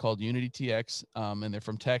band. They're called Unity TX. And they're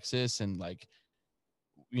from Texas and like,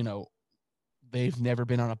 they've never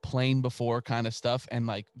been on a plane before kind of stuff. And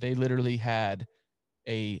like, they literally had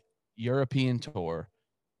a European tour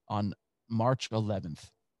on March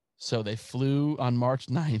 11th. So they flew on March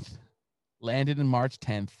 9th, landed in March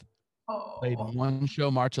 10th, played Oh, one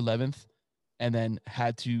show March 11th, and then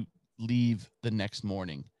had to leave the next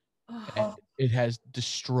morning. And oh, it has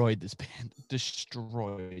destroyed this band,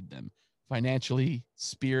 destroyed them financially,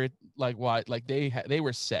 spirit, like why, like they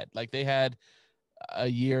were set, like they had a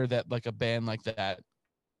year that like a band like that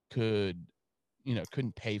could,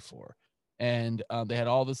 couldn't pay for. And they had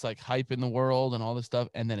all this like hype in the world and all this stuff,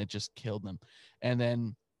 and then it just killed them. And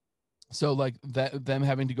then so like that, them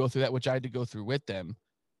having to go through that, which I had to go through with them,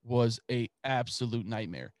 was a absolute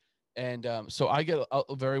nightmare. And so I get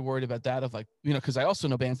very worried about that, of like, because I also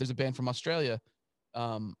know bands. There's a band from Australia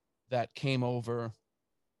that came over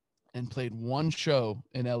and played one show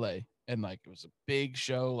in LA, and like it was a big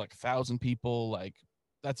show, like 1,000 people, like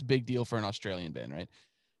that's a big deal for an Australian band, right?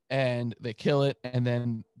 And they kill it, and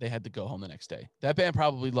then they had to go home the next day. That band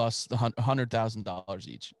probably lost $100,000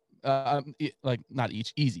 each, like not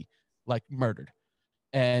each, easy, like murdered.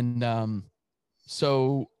 And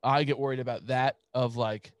so I get worried about that, of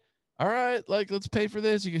like, all right, like let's pay for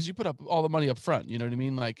this, because you put up all the money up front, you know what I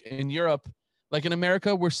mean? Like in Europe, like in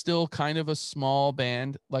America, we're still kind of a small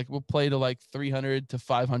band. Like we'll play to like 300 to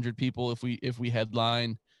 500 people if we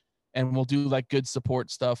headline, and we'll do like good support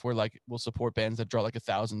stuff where like we'll support bands that draw like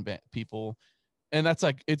 1,000 people, and that's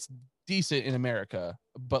like, it's decent in America,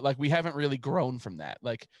 but like we haven't really grown from that.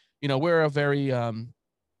 Like, we're a very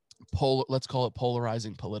let's call it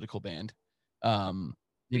polarizing political band. um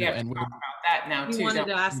we have to and we're talk about that now We too, wanted don't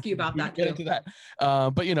to ask you about we can that get too. into that.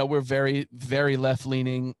 But we're very, very left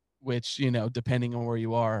leaning, which, depending on where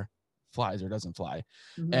you are, flies or doesn't fly.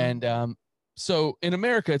 Mhm. And so in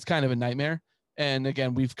America, it's kind of a nightmare. And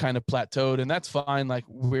again, we've kind of plateaued, and that's fine. Like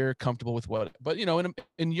we're comfortable with what, but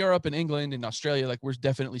in Europe and England and Australia, like we're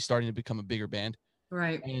definitely starting to become a bigger band.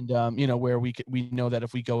 Right. And where we know that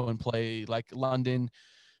if we go and play like London,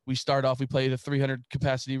 we start off, we play the 300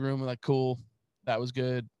 capacity room, we're like, cool, that was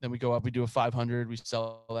good. Then we go up, we do a 500, we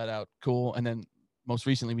sell that out, cool. And then most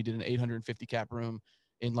recently we did an 850 cap room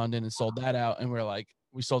in London and sold that out, and we're like,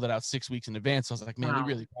 we sold it out 6 weeks in advance. So I was like, man, we Wow.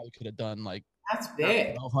 really probably could have done like that's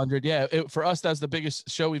big. 1,200. Yeah, for us, that's the biggest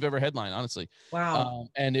show we've ever headlined, honestly. Wow.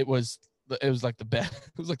 And it was like the best.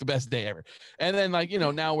 It was like the best day ever. And then like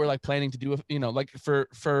now we're like planning to do like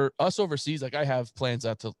for us overseas, like I have plans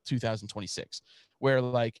out to 2026, where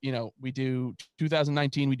like we do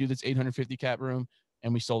 2019, we do this 850 cap room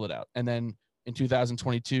and we sold it out. And then in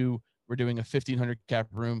 2022 we're doing a 1,500 cap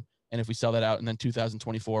room, and if we sell that out, and then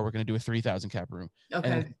 2024 we're going to do a 3,000 cap room. And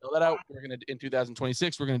if Okay. we sell that out, we're going to, in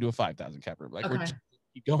 2026 we're going to do a 5,000 cap room. Like we're Okay. just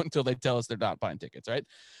keep going until they tell us they're not buying tickets, right?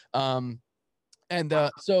 And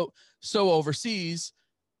so overseas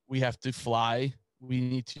we have to fly. We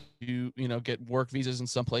need to get work visas in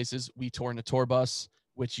some places. We tour in a tour bus,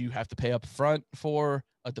 which you have to pay up front for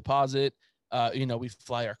a deposit. We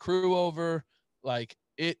fly our crew over. Like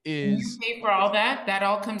it And you is. pay for all that? That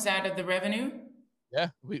all comes out of the revenue? Yeah,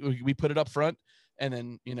 we put it up front, and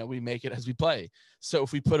then we make it as we play. So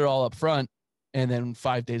if we put it all up front, and then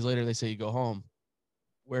 5 days later they say you go home,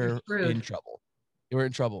 we're in trouble. We're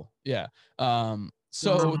in trouble. Yeah.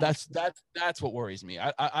 So that's what worries me.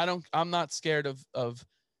 I'm not scared of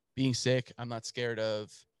being sick. I'm not scared of,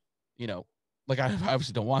 like I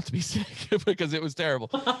obviously don't want to be sick because it was terrible.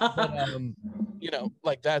 But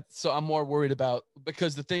like that. So I'm more worried about,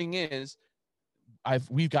 because the thing is,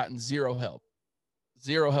 we've gotten zero help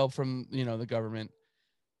from the government.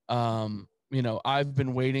 I've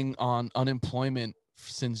been waiting on unemployment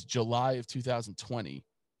since July of 2020.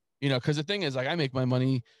 Because the thing is, like, I make my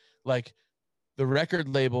money, like the record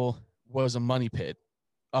label was a money pit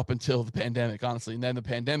up until the pandemic, honestly. And then the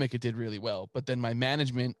pandemic, it did really well. But then my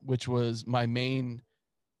management, which was my main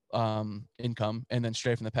income, and then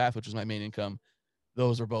Stray from the Path, which was my main income,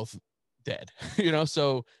 those are both dead.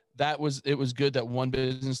 So it was good that one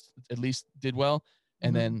business at least did well,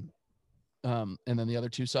 and then the other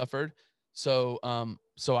two suffered. So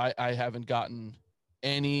I haven't gotten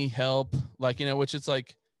any help, like, which it's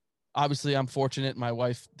like, obviously I'm fortunate. My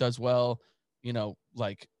wife does well,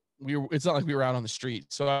 like it's not like we were out on the street.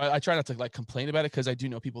 So I try not to like complain about it, because I do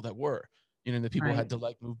know people that were, the people had to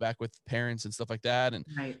like move back with parents and stuff like that. And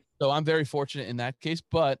so I'm very fortunate in that case,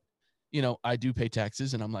 but I do pay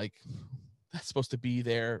taxes, and I'm like, that's supposed to be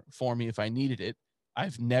there for me if I needed it.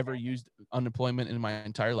 I've never used unemployment in my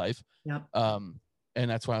entire life. Yep. And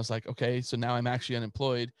that's why I was like, okay, so now I'm actually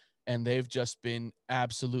unemployed, and they've just been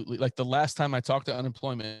absolutely, like, the last time I talked to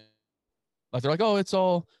unemployment, like they're like, oh, it's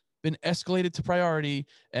all been escalated to priority,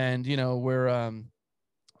 and we're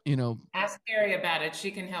you know, Ask Gary about it.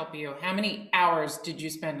 She can help you. How many hours did you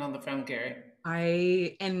spend on the phone, Gary?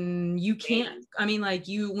 And you can't, 8? I mean, like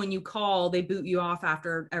you, when you call, they boot you off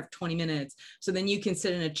after 20 minutes. So then you can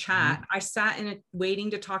sit in a chat. I sat in it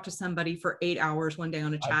waiting to talk to somebody for 8 hours one day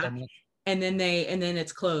on a I've chat, done that. and then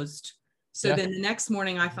it's closed. So Yeah. then the next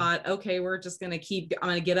morning I thought, okay, we're just going to I'm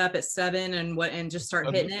going to get up at 7 and just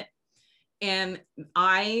start hitting it. And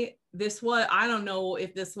I don't know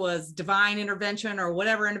if this was divine intervention or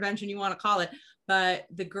whatever intervention you want to call it, but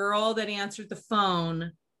the girl that answered the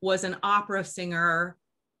phone was an opera singer,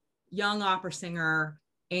 young opera singer.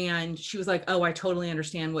 And she was like, oh, I totally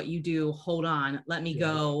understand what you do. Hold on, let me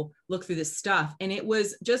go look through this stuff. And it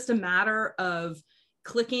was just a matter of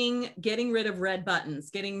clicking, getting rid of red buttons,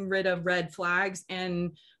 getting rid of red flags,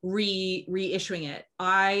 and reissuing it.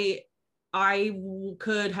 I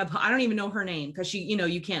could have, I don't even know her name because she,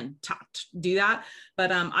 you can't do that.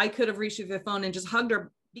 But I could have reached through the phone and just hugged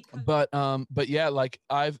her. But yeah, like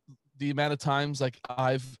the amount of times like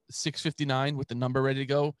I've 6:59 with the number ready to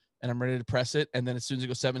go and I'm ready to press it. And then as soon as it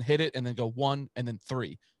goes 7, hit it and then go 1 and then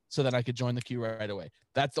 3 so that I could join the queue right away.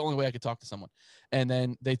 That's the only way I could talk to someone. And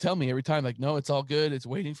then they tell me every time like, no, it's all good. It's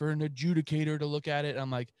waiting for an adjudicator to look at it. And I'm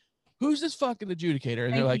like, who's this fucking adjudicator?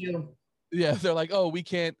 And they're like, yeah, they're like, oh, we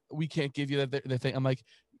can't give you the thing. I'm like,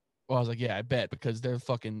 well, I was like, yeah, I bet, because they're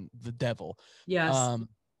fucking the devil. Yes.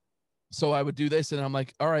 So I would do this, and I'm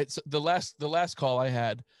like, all right. So the last call I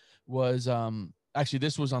had was actually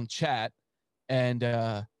this was on chat, and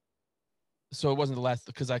so it wasn't the last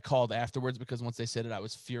because I called afterwards, because once they said it, I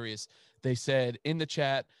was furious. They said in the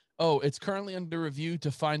chat, oh, it's currently under review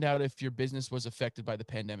to find out if your business was affected by the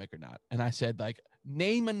pandemic or not. And I said, like,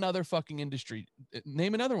 name another fucking industry.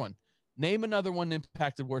 Name another one. Name another one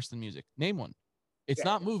impacted worse than music. Name one. It's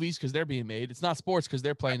not movies because they're being made. It's not sports because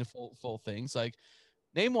they're playing full things. Like,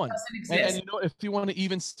 name one. And you know, if you want to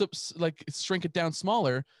even like shrink it down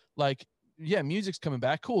smaller, like, yeah, music's coming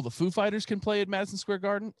back. Cool. The Foo Fighters can play at Madison Square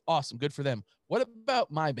Garden. Awesome. Good for them. What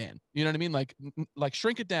about my band? You know what I mean? Like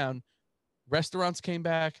shrink it down. Restaurants came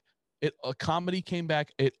back. A comedy came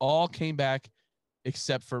back. It all came back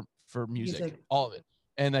except for music. All of it.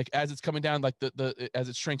 And like as it's coming down, like the as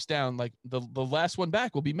it shrinks down, like the last one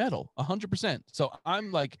back will be metal, 100%. So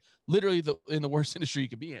I'm like literally in the worst industry you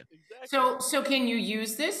could be in. Exactly. So can you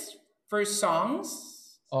use this for songs?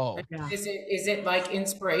 Oh, is it like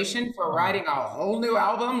inspiration for writing a whole new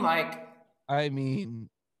album? Like, I mean,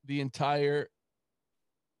 the entire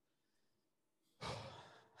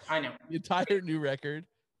new record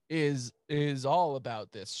is all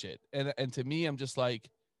about this shit. And to me, I'm just like,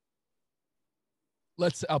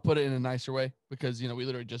 I'll put it in a nicer way, because, you know, we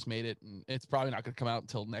literally just made it and it's probably not going to come out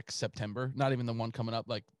until next September. Not even the one coming up,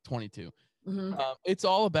 like 22. Mm-hmm. It's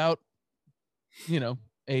all about, you know,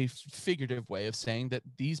 a figurative way of saying that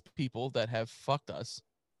these people that have fucked us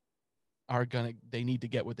they need to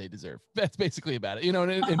get what they deserve. That's basically about it. You know,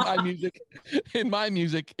 in my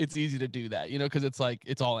music, it's easy to do that, you know, because it's like,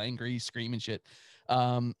 it's all angry, screaming shit.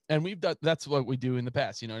 And that's what we do in the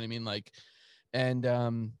past. You know what I mean? Like, and,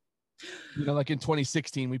 you know, like in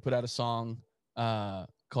 2016, we put out a song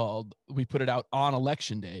we put it out on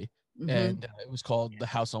election day, and it was called The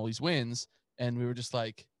House Always Wins. And we were just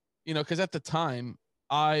like, you know, because at the time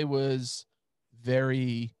I was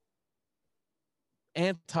very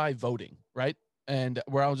anti-voting, right? And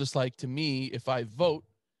where I was just like, to me, if I vote,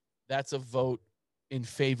 that's a vote in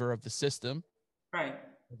favor of the system, right?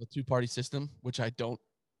 The two-party system, which I don't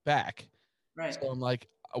back. Right. So I'm like,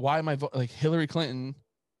 why am I like Hillary Clinton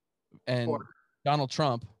and Donald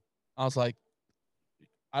Trump? I was like,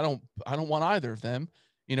 I don't want either of them,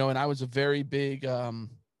 you know. And I was a very big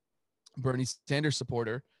Bernie Sanders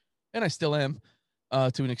supporter, and I still am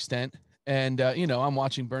to an extent. And you know, I'm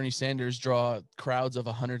watching Bernie Sanders draw crowds of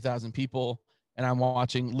 100,000 people, and I'm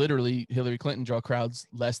watching literally Hillary Clinton draw crowds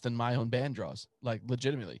less than my own band draws, like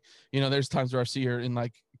legitimately. You know, there's times where I see her in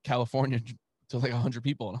like California to like 100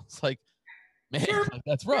 people, and I was like, man, like,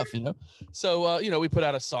 that's rough, you know. So you know, we put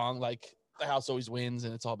out a song like The House Always Wins,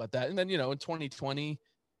 and it's all about that. And then, you know, in 2020,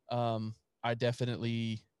 I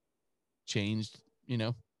definitely changed, you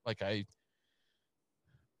know, like I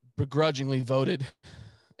begrudgingly voted.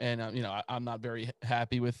 And, you know, I'm not very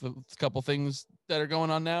happy with a couple things that are going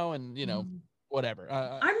on now, and, you know, whatever.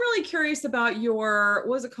 I'm really curious about what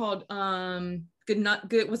was it called?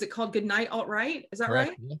 Was it called Good Night Alt-Right? Is that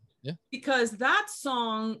correct. right? Yeah. Because that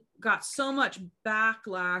song got so much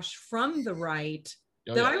backlash from the right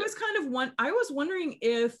that I was kind of I was wondering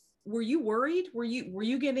if, were you worried? Were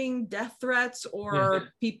you getting death threats or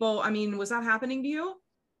people? I mean, was that happening to you?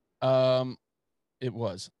 It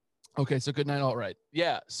was. Okay, so good night, all right.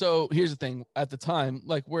 Yeah. So here's the thing. At the time,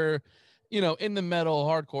 like we're, in the metal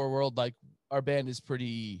hardcore world, like our band is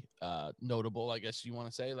pretty notable, I guess you want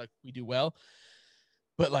to say. Like we do well,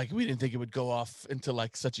 but like we didn't think it would go off into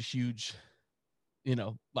like such a huge,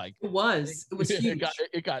 like It was it got huge.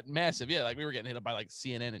 it got massive. Yeah, like we were getting hit up by like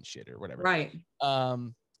CNN and shit or whatever. Right.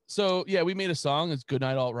 So yeah, we made a song. It's Good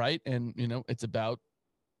Night, All Right, and it's about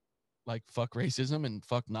like fuck racism and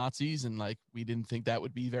fuck Nazis, and like we didn't think that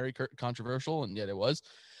would be very controversial, and yet it was.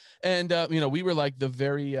 And we were like the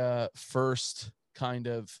very first kind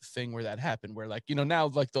of thing where that happened, where like now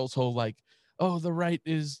like those whole like, oh, the right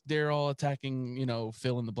is they're all attacking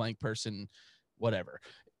fill in the blank person, whatever.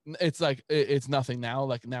 It's like it's nothing now.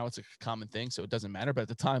 Like now it's a common thing, so it doesn't matter. But at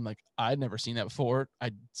the time, like I'd never seen that before.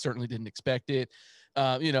 I certainly didn't expect it.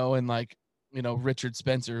 And like Richard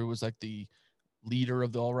Spencer, who was like the leader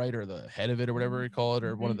of the All Right or the head of it or whatever you call it,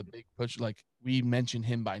 or one of the big push, like we mentioned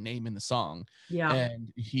him by name in the song. Yeah.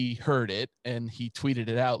 And he heard it and he tweeted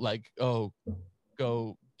it out like, oh,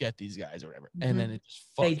 go get these guys or whatever. And then it just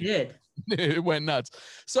They did. it went nuts.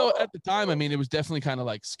 So at the time, I mean, it was definitely kind of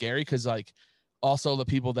like scary because like also the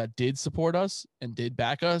people that did support us and did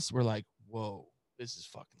back us were like, whoa, this is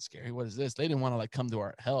fucking scary. What is this? They didn't want to like come to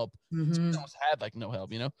our help. So we almost had like no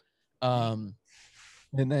help,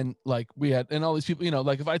 and then like we had, and all these people,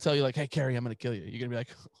 like if I tell you like, hey, Carrie, I'm going to kill you, you're going to be like,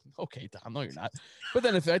 okay, Tom, no, you're not. But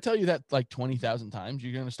then if I tell you that like 20,000 times,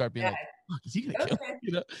 you're going to start being like, fuck, is he going to kill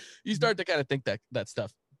me? You start to kind of think that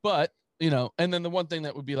stuff. But, and then the one thing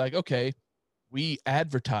that would be like, okay, we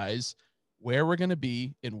advertise where we're going to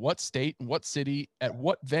be, in what state, in what city, at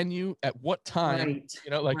what venue, at what time,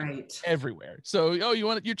 everywhere. So, oh, you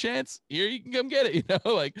want your chance? Here, you can come get it,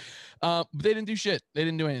 like, but they didn't do shit. They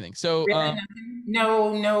didn't do anything. So, really?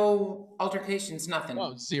 No altercations, nothing.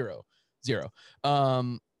 Oh, zero.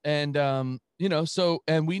 And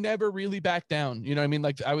we never really backed down. You know what I mean?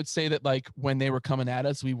 Like, I would say that like when they were coming at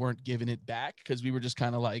us, we weren't giving it back because we were just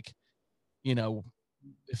kind of like,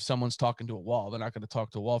 if someone's talking to a wall, they're not going to talk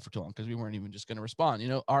to a wall for too long because we weren't even just going to respond.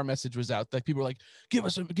 Our message was out. Like people were like, give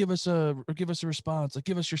us a response. Like,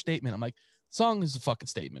 give us your statement. I'm like, song is a fucking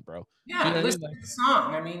statement, bro. Yeah, listen to the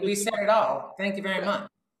song. I mean, we said it all. Thank you very much.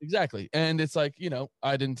 Exactly. And it's like,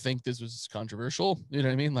 I didn't think this was controversial. You know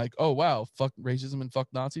what I mean? Like, oh, wow, fuck racism and fuck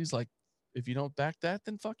Nazis. Like, if you don't back that,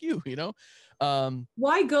 then fuck you,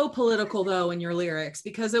 Why go political though in your lyrics?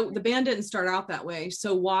 Because the band didn't start out that way.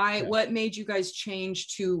 So what made you guys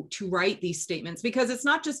change to write these statements? Because it's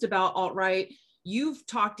not just about alt-right. You've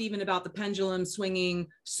talked even about the pendulum swinging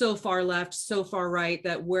so far left, so far right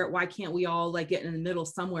that why can't we all like get in the middle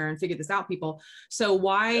somewhere and figure this out, people? So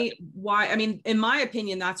why, I mean, in my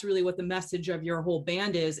opinion, that's really what the message of your whole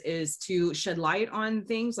band is to shed light on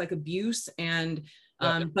things like abuse and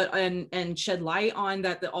and shed light on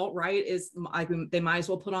that the alt-right is like, they might as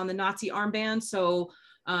well put on the Nazi armband. So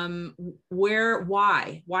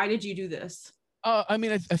why did you do this? I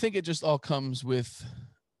mean, I think it just all comes with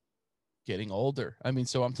getting older. I mean,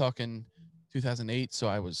 so I'm talking 2008. So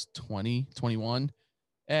I was 20, 21.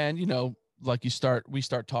 And, like we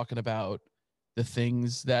start talking about the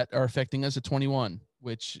things that are affecting us at 21,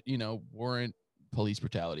 which, weren't police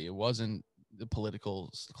brutality. It wasn't the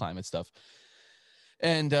political climate stuff.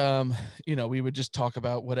 And, we would just talk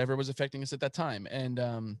about whatever was affecting us at that time.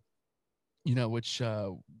 And, which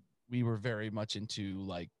we were very much into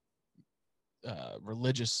like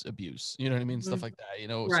religious abuse, you know what I mean? Stuff like that,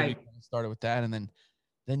 So we started with that. And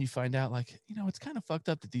then you find out like, it's kind of fucked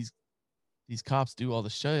up that these cops do all the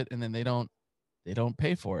shit and then they don't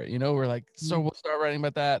pay for it. We're like, so we'll start writing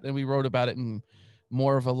about that. And we wrote about it in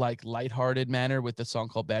more of a like lighthearted manner with the song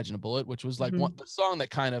called Badge and a Bullet, which was like the song that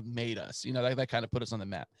kind of made us, that kind of put us on the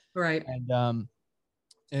map. Right.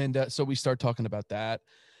 And so we start talking about that.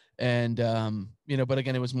 And, but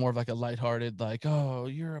again, it was more of like a lighthearted, like, oh,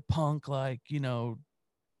 you're a punk, like,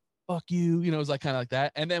 fuck you, it was like kind of like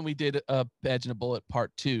that. And then we did a Badge and a Bullet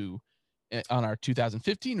part 2 on our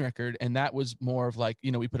 2015 record. And that was more of like,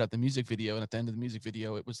 we put out the music video. And at the end of the music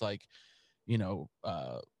video, it was like,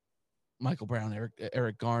 Michael Brown,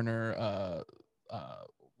 Eric Garner,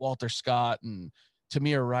 Walter Scott, and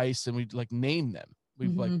Tamir Rice, and we like name them. We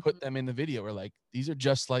like put them in the video. We're like, these are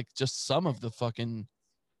just some of the fucking,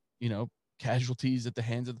 casualties at the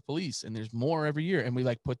hands of the police, and there's more every year. And we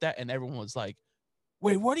like put that, and everyone was like,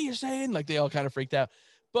 wait, what are you saying? Like they all kind of freaked out.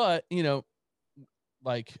 But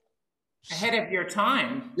like ahead of your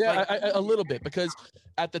time. Yeah, like, a little bit, because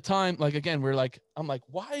at the time, like, again, I'm like,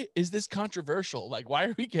 why is this controversial? Like, why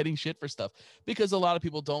are we getting shit for stuff? Because a lot of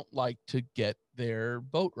people don't like to get their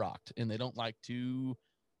boat rocked, and they don't like to,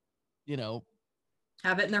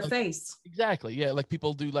 Have it in their face. Exactly. Yeah. Like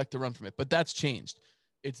people do like to run from it, but that's changed.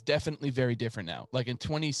 It's definitely very different now. Like in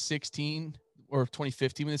 2016 or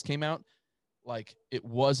 2015 when this came out, like it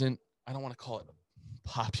wasn't, I don't want to call it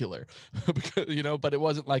popular because, but it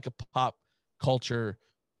wasn't like a pop culture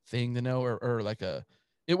thing to know, or like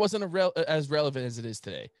it wasn't as relevant as it is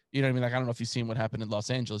today. You know what I mean? Like, I don't know if you've seen what happened in Los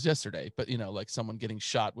Angeles yesterday, but like someone getting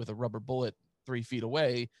shot with a rubber bullet 3 feet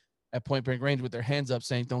away at point blank range with their hands up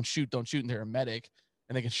saying, don't shoot. And they're a medic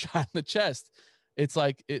and they get shot in the chest. It's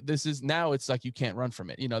like, it's like, you can't run from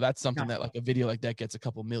it. That's something that like a video like that gets a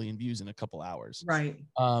couple million views in a couple hours. Right.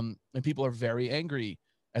 And people are very angry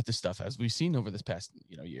at this stuff, as we've seen over this past,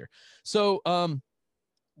 year. So,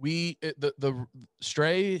 the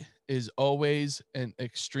Stray is always an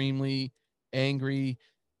extremely angry,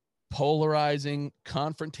 polarizing,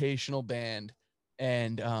 confrontational band.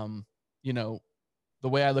 And, the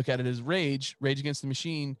way I look at it is Rage Against the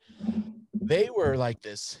Machine, they were like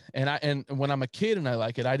this. And when I'm a kid and I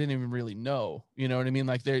like it, I didn't even really know, you know what I mean?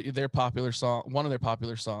 Like their popular song, one of their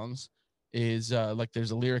popular songs is like, there's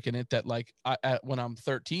a lyric in it that like, when I'm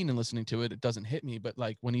 13 and listening to it, it doesn't hit me. But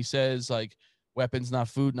like when he says like, weapons, not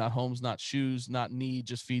food, not homes, not shoes, not need,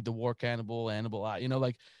 just feed the war cannibal,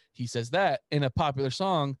 like he says that in a popular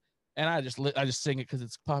song. And I just sing it because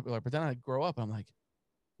it's popular. But then I grow up, I'm like,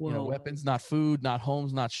 Whoa. weapons, not food, not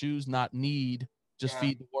homes, not shoes, not need, just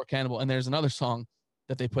feed the war cannibal. And there's another song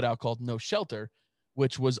that they put out called No Shelter,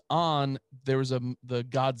 which was there was the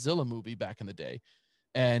Godzilla movie back in the day.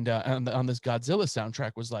 And on this Godzilla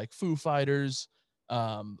soundtrack was like Foo Fighters,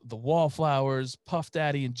 the Wallflowers, Puff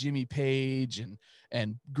Daddy and Jimmy Page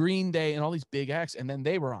and Green Day and all these big acts. And then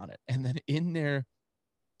they were on it. And then in their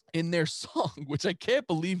song, which I can't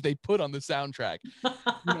believe they put on the soundtrack,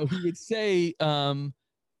 he would say,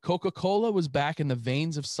 Coca-Cola was back in the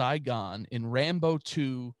veins of Saigon. In Rambo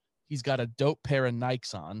 2, he's got a dope pair of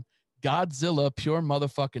Nikes on. Godzilla, pure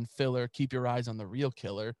motherfucking filler. Keep your eyes on the real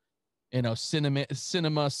killer.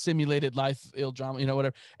 Cinema, simulated life, ill drama,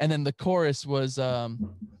 whatever. And then the chorus was, or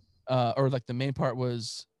like the main part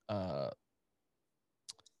was,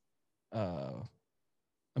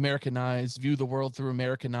 Americanized, view the world through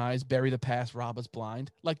American eyes, bury the past, rob us blind.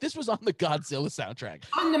 Like this was on the Godzilla soundtrack.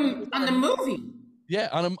 On the movie. Yeah,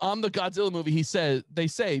 on the Godzilla movie, they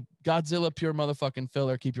say Godzilla, pure motherfucking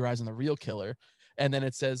filler, keep your eyes on the real killer. And then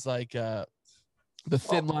it says like the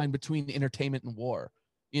thin line between entertainment and war.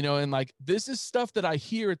 And like this is stuff that I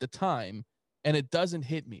hear at the time and it doesn't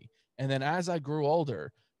hit me. And then as I grew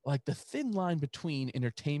older, like the thin line between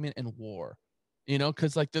entertainment and war,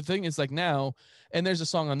 because like the thing is like now, and there's a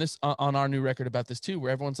song on our new record about this too,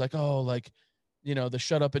 where everyone's like, oh, like, the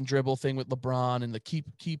shut up and dribble thing with LeBron and the keep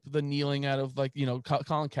the kneeling out of like,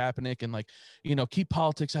 Colin Kaepernick and like, keep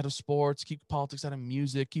politics out of sports, keep politics out of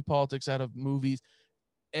music, keep politics out of movies.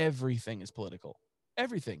 Everything is political.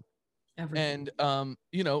 Everything. And,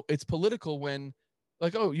 it's political when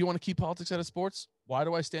like, oh, you want to keep politics out of sports? Why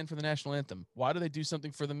do I stand for the national anthem? Why do they do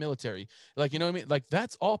something for the military? Like, you know what I mean? Like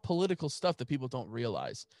that's all political stuff that people don't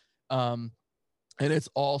realize. And it's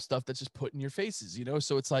all stuff that's just put in your faces,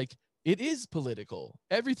 So it's like, it is political.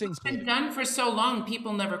 Everything's been done for so long,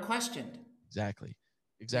 people never questioned. Exactly.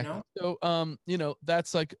 So,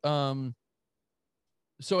 that's like,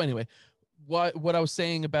 so anyway, what I was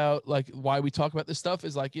saying about like why we talk about this stuff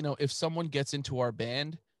is like, if someone gets into our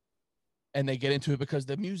band and they get into it because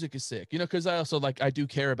the music is sick, because I also like, I do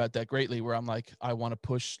care about that greatly, where I'm like, I want to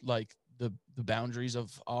push like the boundaries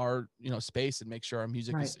of our, space and make sure our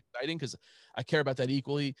music is exciting, because I care about that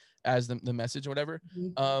equally as the message or whatever.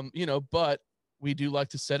 Mm-hmm. But we do like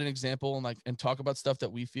to set an example and talk about stuff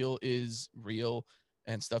that we feel is real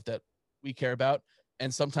and stuff that we care about.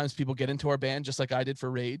 And sometimes people get into our band just like I did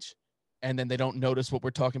for Rage, and then they don't notice what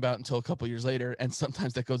we're talking about until a couple years later. And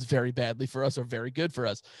sometimes that goes very badly for us or very good for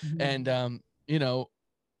us. Mm-hmm. And,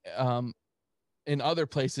 in other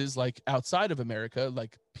places, like outside of America,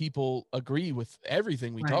 like people agree with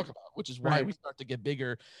everything we talk about, which is why we start to get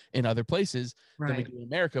bigger in other places than we do in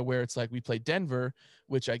America, where it's like we play Denver,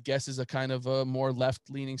 which I guess is a kind of a more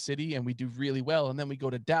left-leaning city, and we do really well. And then we go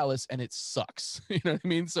to Dallas and it sucks. You know what I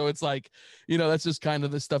mean? So it's like, that's just kind of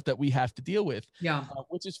the stuff that we have to deal with,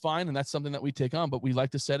 which is fine. And that's something that we take on, but we like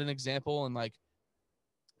to set an example and like,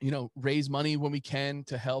 raise money when we can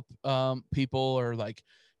to help people, or like,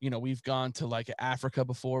 we've gone to like Africa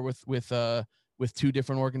before with 2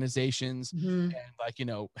 different organizations, and like,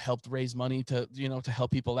 helped raise money to, to help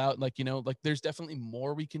people out. Like, like there's definitely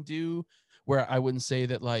more we can do, where I wouldn't say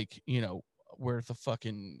that like, we're the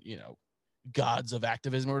fucking, gods of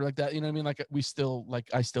activism or like that. You know what I mean? Like we still like,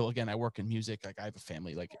 again, I work in music. Like I have a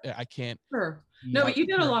family, like I can't. Sure. No, but you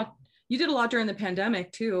did a lot. You did a lot during the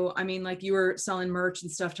pandemic too. I mean, like you were selling merch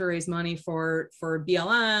and stuff to raise money for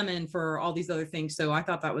BLM and for all these other things. So I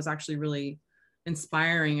thought that was actually really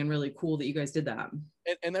inspiring and really cool that you guys did that.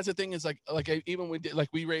 And that's the thing is even we did, like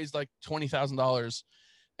we raised like $20,000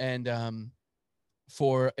 and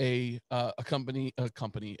for a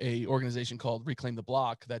organization called Reclaim the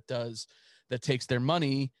Block that takes their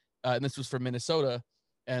money, and this was for Minnesota,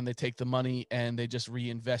 and they take the money and they just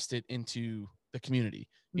reinvest it into the community.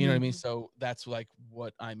 You know what I mean? So that's like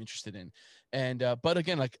what I'm interested in. And but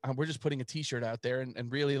again, like we're just putting a t-shirt out there, and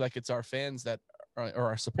really like it's our fans that are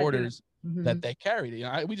our supporters that they carried it. You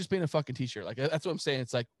know, we just made a fucking t-shirt. Like that's what I'm saying.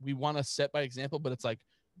 It's like we want to set by example, but it's like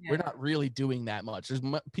we're not really doing that much. There's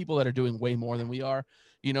people that are doing way more than we are,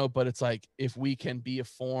 you know, but it's like if we can be a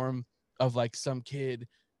form of like some kid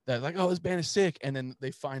that like, oh, this band is sick, and then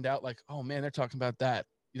they find out like, oh man, they're talking about that,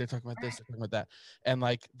 they're talking about this, they're talking about that, and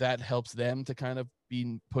like that helps them to kind of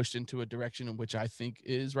be pushed into a direction in which I think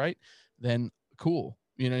is right, then cool.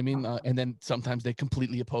 You know what I mean? And then sometimes they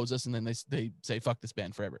completely oppose us, and then they say fuck this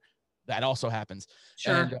band forever. That also happens.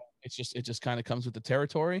 Sure. And it just kind of comes with the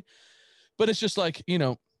territory. But it's just like, you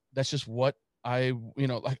know, that's just what I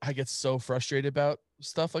get so frustrated about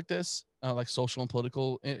stuff like this, like social and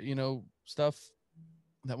political, you know, stuff,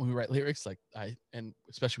 that when we write lyrics, like and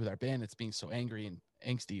especially with our band, it's being so angry and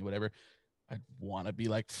angsty, whatever. I want to be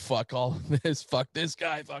like, fuck all of this, fuck this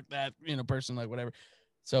guy, fuck that, you know, person, like whatever.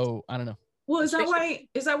 So I don't know. Well, is that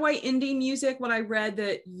why indie music, what I read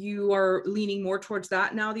that you are leaning more towards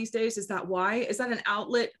that now these days? Is that why? Is that an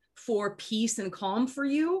outlet for peace and calm for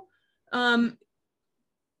you?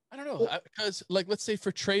 I don't know, because like, let's say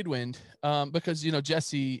for Tradewind, because, you know,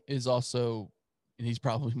 Jesse is also, and he's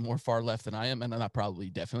probably more far left than I am, and not probably,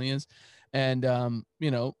 definitely is. And,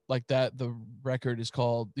 you know, like that, the record is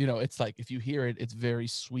called, you know, it's like, if you hear it, it's very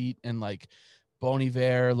sweet and like Bon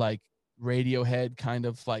Iver, like Radiohead kind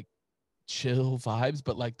of like chill vibes,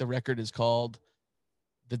 but like the record is called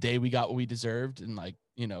The Day We Got What We Deserved, and like,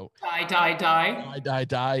 you know,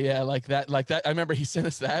 die, yeah, like that. I remember he sent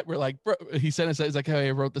us that. We're like, bro, he sent us that. He's like, hey,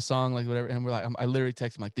 I wrote the song, like whatever, and we're like, I literally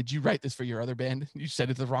texted him like, did you write this for your other band? You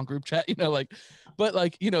sent it to the wrong group chat, you know, like, but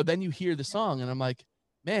like, you know, then you hear the song and I'm like,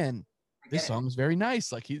 man, this song is very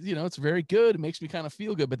nice, like, you know, it's very good, it makes me kind of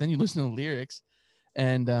feel good. But then you listen to the lyrics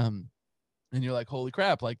and you're like, holy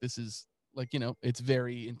crap, like this is like, you know, it's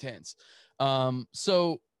very intense.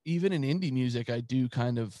 So even in indie music, I do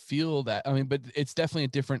kind of feel that. I mean, but it's definitely a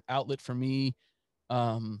different outlet for me.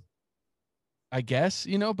 I guess,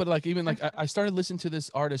 you know, but like, even like I started listening to this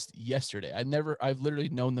artist yesterday. I've literally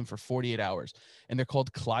known them for 48 hours, and they're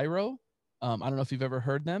called Clyro. I don't know if you've ever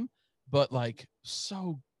heard them, but like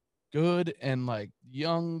so good and like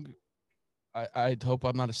young. I hope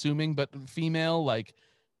I'm not assuming, but female, like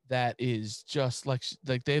that is just like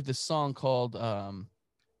they have this song called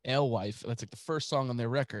Alewife. That's like the first song on their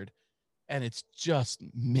record, and it's just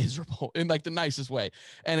miserable in like the nicest way.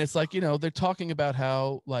 And it's like, you know, they're talking about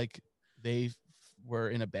how like they were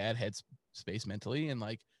in a bad headspace mentally, and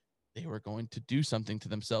like they were going to do something to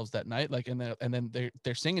themselves that night, like, and then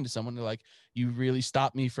they're singing to someone, they're like, you really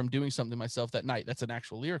stopped me from doing something to myself that night. That's an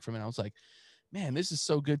actual lyric from it. I was like, man, this is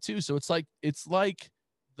so good too. So it's like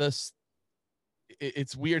this,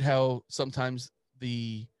 it's weird how sometimes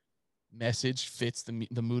the message fits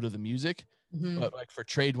the mood of the music, but like for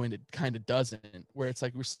Tradewind, it kind of doesn't, where it's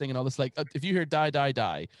like we're singing all this, like if you hear Die Die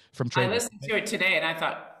Die from Tradewind. I listened to it today and I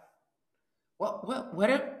thought,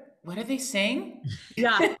 what are they saying?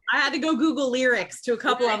 Yeah, I had to go Google lyrics to a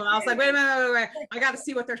couple of them. I was like, wait a minute. I got to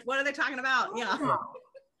see what are they talking about? Yeah.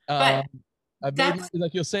 But I've made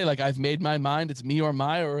like, you'll say like, I've made my mind, it's me or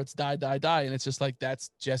my, or it's die, die, die. And it's just like,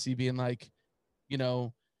 that's Jesse being like, you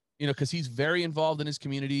know, cause he's very involved in his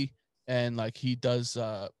community, and like he does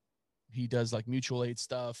like mutual aid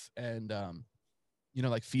stuff, and, you know,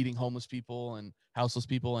 like feeding homeless people and houseless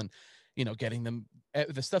people, and, you know, getting them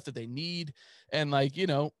the stuff that they need. And like, you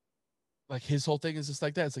know, like his whole thing is just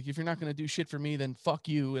like that. It's like, if you're not going to do shit for me, then fuck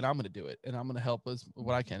you. And I'm going to do it. And I'm going to help us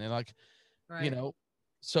what I can. And like, right. You know,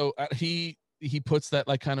 so he puts that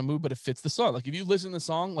like kind of mood, but it fits the song. Like if you listen to the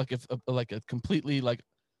song, like if like a completely like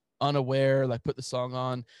unaware, like put the song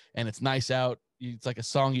on and it's nice out, it's like a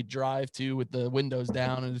song you drive to with the windows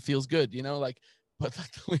down and it feels good, you know, like, but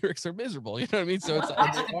like the lyrics are miserable, you know what I mean? So it's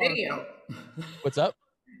watch the video. What's up?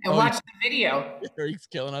 And watch the video. He's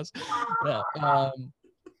killing us. Yeah.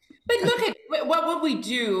 But look at what would we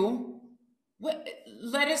do?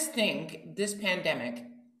 Let us think this pandemic,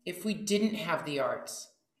 if we didn't have the arts,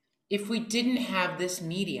 if we didn't have this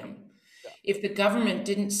medium, if the government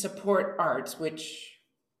didn't support arts, which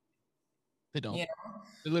they don't, they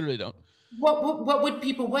literally don't.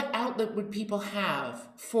 what outlet would people have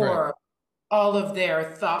Right. for all of their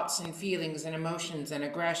thoughts and feelings and emotions and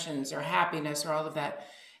aggressions or happiness or all of that?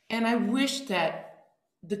 And I wish that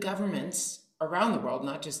the governments around the world,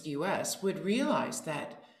 not just US, would realize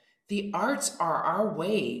that the arts are our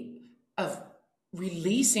way of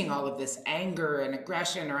releasing all of this anger and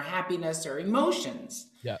aggression or happiness or emotions,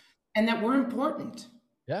 Yeah. and that we're important.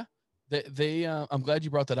 Yeah. I'm glad you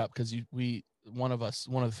brought that up because one of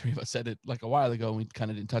the three of us said it like a while ago and we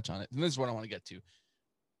kind of didn't touch on it. And this is what I want to get to.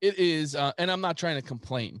 It is, and I'm not trying to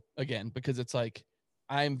complain again because it's like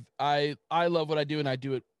I love what I do and I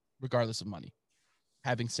do it regardless of money.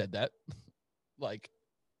 Having said that, like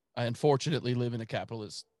I unfortunately live in a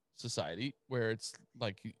capitalist society where it's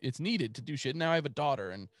like it's needed to do shit. Now I have a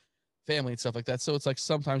daughter and family and stuff like that. So it's like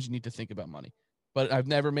sometimes you need to think about money. But I've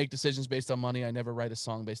never make decisions based on money. I never write a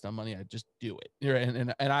song based on money. I just do it.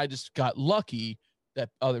 And I just got lucky that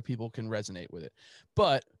other people can resonate with it.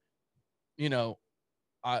 But you know,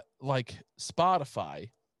 I like Spotify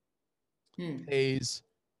Hmm. pays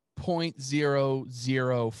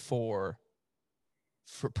 0.004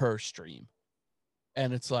 per stream.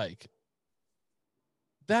 And it's like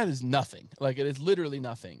that is nothing. Like it is literally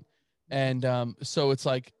nothing. And so it's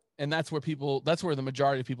like, and that's where the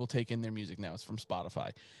majority of people take in their music now is from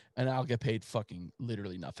Spotify. And I'll get paid fucking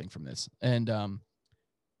literally nothing from this. And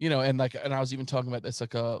and I was even talking about this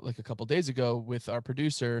like a couple days ago with our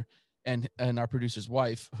producer and our producer's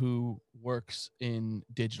wife who works in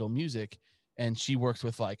digital music, and she works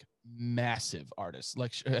with like massive artists.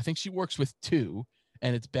 Like I think she works with two,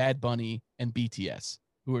 and it's Bad Bunny and BTS,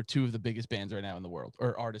 who are two of the biggest bands right now in the world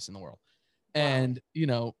or artists in the world. Wow. And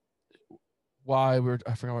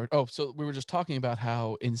I forgot. So we were just talking about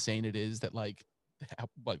how insane it is that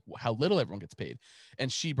how little everyone gets paid,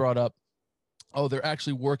 and she brought up, oh, they're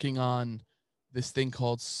actually working on this thing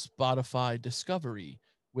called Spotify Discovery,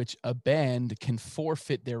 which a band can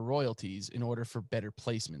forfeit their royalties in order for better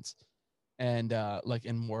placements. And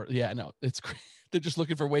and more, yeah, no, it's they're just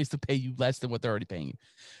looking for ways to pay you less than what they're already paying you.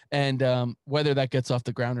 And whether that gets off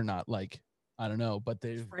the ground or not, like I don't know, but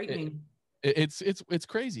It's frightening. it's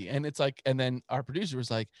crazy. And it's like, and then our producer was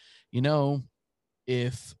like, you know,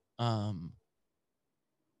 if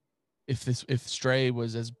if Stray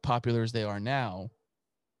was as popular as they are now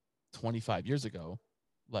 25 years ago,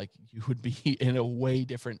 like you would be in a way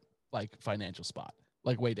different like financial spot,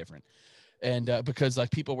 like way different. And because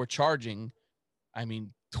like people were charging, I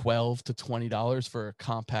mean, $12 to $20 for a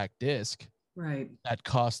compact disc Right. that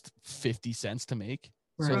cost 50 cents to make.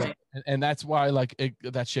 So Right. like, and that's why like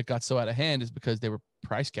that shit got so out of hand, is because they were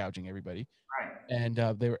price gouging everybody. Right. And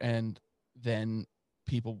and then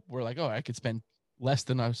people were like, oh, I could spend less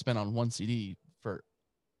than I've spent on one CD for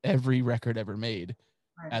every record ever made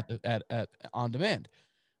Right. at on demand.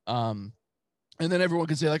 Um, and then everyone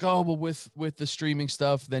could say like, oh, well, with the streaming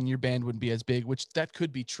stuff, then your band wouldn't be as big, which that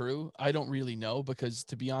could be true. I don't really know because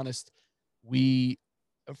to be honest, we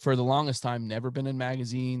for the longest time never been in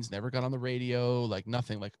magazines, never got on the radio, like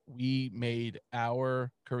nothing. Like we made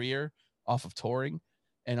our career off of touring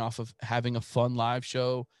and off of having a fun live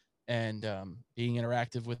show and being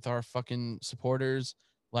interactive with our fucking supporters.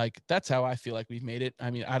 Like that's how I feel like we've made it. I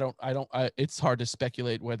mean, it's hard to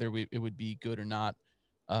speculate whether it would be good or not.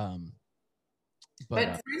 Um, but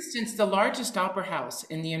But for instance, the largest opera house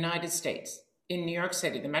in the United States, in New York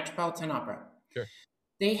City, the Metropolitan Opera, sure.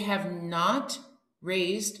 they have not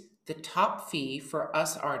raised the top fee for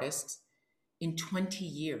us artists in 20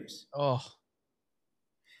 years. Oh,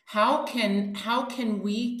 How can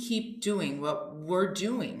we keep doing what we're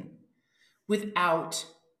doing without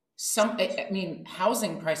some, I mean,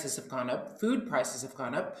 housing prices have gone up, food prices have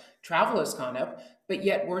gone up, travel has gone up, but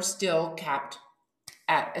yet we're still capped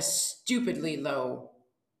at a stupidly low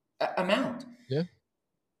amount. yeah.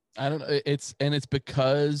 I don't know. It's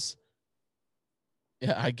because,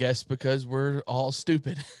 yeah, I guess because we're all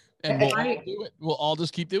stupid and we'll all I do it. We'll all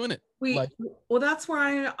just keep doing it. we Like, well, that's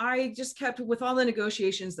where I just kept with all the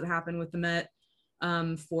negotiations that happened with the Met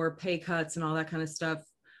for pay cuts and all that kind of stuff.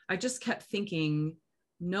 I just kept thinking,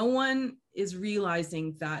 no one is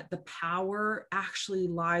realizing that the power actually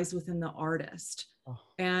lies within the artist. oh,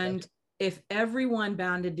 And if everyone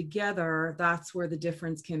banded together, that's where the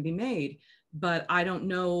difference can be made. But I don't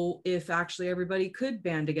know if actually everybody could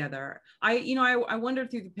band together. I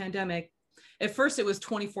wondered through the pandemic. At first, it was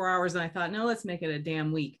 24 hours, and I thought, no, let's make it a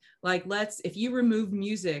damn week. Like, if you remove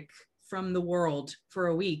music from the world for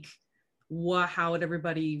a week, how would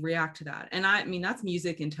everybody react to that? And I mean, that's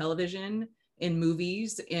music in television, in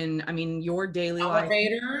movies, in, I mean, your daily life,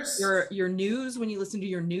 Elevators. your news. When you listen to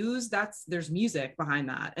your news, there's music behind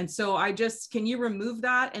that. And so can you remove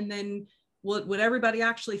that and then would everybody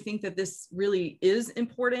actually think that this really is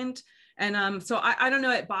important? And so I don't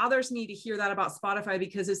know, it bothers me to hear that about Spotify,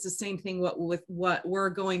 because it's the same thing with what we're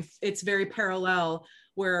going, it's very parallel,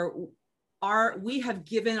 where we have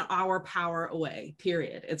given our power away,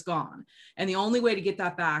 period. It's gone. And the only way to get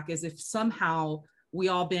that back is if somehow we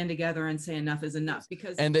all band together and say enough is enough.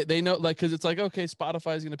 Because and they know, like, because it's like, okay,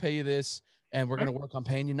 Spotify is going to pay you this, and we're going to work on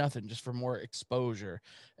paying you nothing just for more exposure.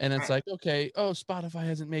 And it's like, okay, oh, Spotify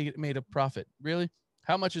hasn't made a profit. Really?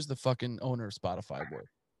 How much is the fucking owner of Spotify worth?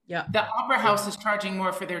 Yeah. The Opera House is charging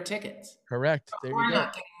more for their tickets. Correct. There you go.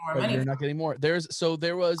 Not getting more money. You're not getting more.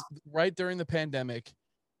 There was right during the pandemic.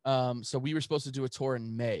 So we were supposed to do a tour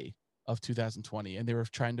in May of 2020, and they were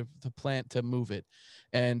trying to plan to move it.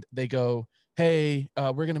 And they go, hey,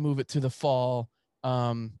 we're going to move it to the fall.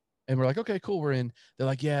 And we're like, okay, cool, we're in. They're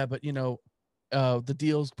like, yeah, but the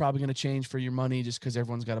deal's probably going to change for your money just because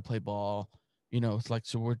everyone's got to play ball. It's like,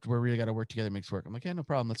 so we're really got to work together, makes work. I'm like, yeah, no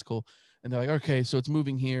problem. That's cool. And they're like, okay, so it's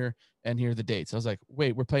moving here, and here are the dates. I was like,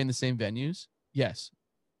 wait, we're playing the same venues? Yes.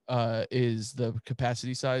 Is the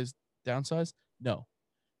capacity size downsized? No.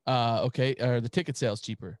 Okay. Are the ticket sales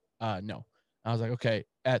cheaper? No. I was like, okay,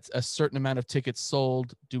 at a certain amount of tickets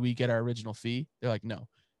sold, do we get our original fee? They're like, no.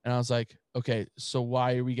 And I was like, okay, so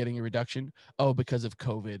why are we getting a reduction? Oh, because of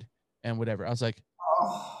COVID and whatever. I was like,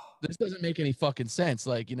 this doesn't make any fucking sense.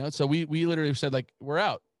 Like, so we literally said, like, we're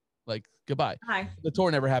out, like, goodbye. Hi. The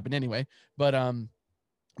tour never happened anyway, but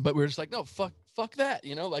we're just like, no, fuck that,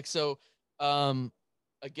 like, so,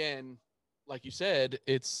 again, like you said,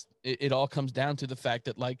 it all comes down to the fact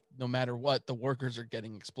that, like, no matter what, the workers are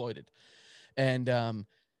getting exploited. And I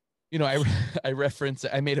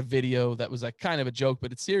made a video that was like kind of a joke,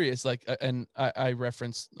 but it's serious. Like, and I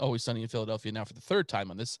referenced Always Sunny in Philadelphia now for the third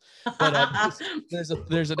time on this. But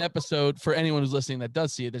there's an episode, for anyone who's listening that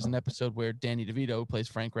does see it. There's an episode where Danny DeVito, who plays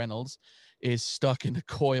Frank Reynolds, is stuck in a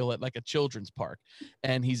coil at like a children's park,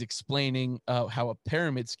 and he's explaining how a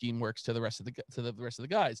pyramid scheme works to the rest of the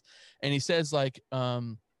guys. And he says, like,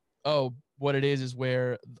 oh, what it is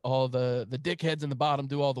where all the dickheads in the bottom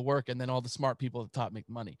do all the work, and then all the smart people at the top make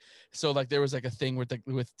money. So, like, there was like a thing with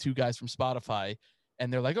two guys from Spotify,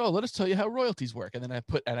 and they're like, oh, let us tell you how royalties work. And then I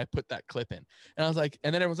put that clip in, and I was like,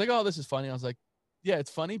 and then everyone's like, oh, this is funny. I was like, yeah,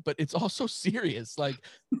 it's funny, but it's also serious. Like,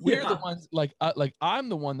 we're the ones, like I'm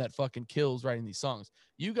the one that fucking kills writing these songs.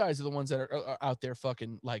 You guys are the ones that are out there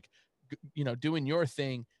fucking, like, doing your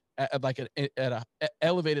thing at like at a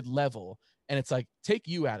elevated level. And it's like, take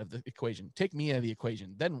you out of the equation, take me out of the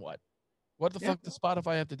equation. Then what? What the fuck does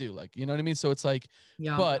Spotify have to do? Like, you know what I mean? So it's like,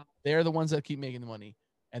 but they're the ones that keep making the money.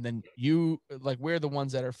 And then we're the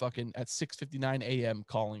ones that are fucking at 6:59 a.m.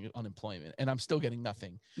 calling unemployment, and I'm still getting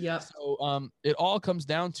nothing. Yeah. So it all comes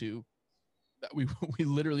down to that we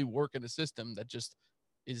literally work in a system that just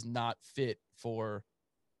is not fit for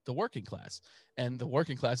the working class, and the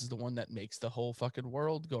working class is the one that makes the whole fucking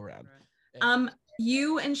world go round. Right.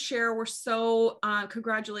 You and Cher were so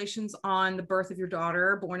congratulations on the birth of your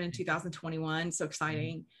daughter, born in 2021. So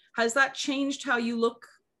exciting. Mm-hmm. Has that changed how you look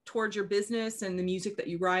towards your business and the music that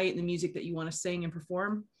you write and the music that you want to sing and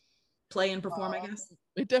play and perform, I guess?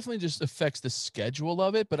 It definitely just affects the schedule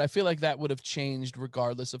of it, but I feel like that would have changed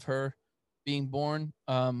regardless of her being born.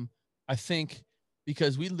 I think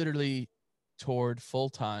because we literally toured full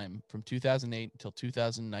time from 2008 until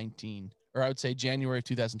 2019. Or I would say January of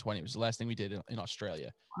 2020 was the last thing we did in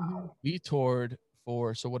Australia. Mm-hmm. We toured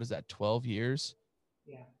for, so what is that, 12 years?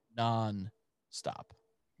 Yeah. Non-stop.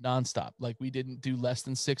 Like, we didn't do less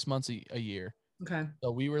than 6 months a year. Okay.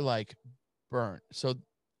 So we were like burnt. So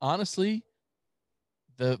honestly,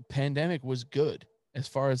 the pandemic was good as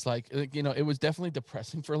far as like, it was definitely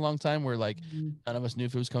depressing for a long time where like none of us knew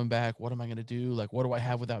if it was coming back. What am I going to do? Like, what do I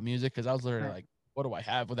have without music? Because I was literally like, what do I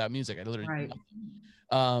have without music? I literally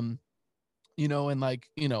nothing. And like,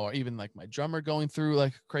 or even like my drummer going through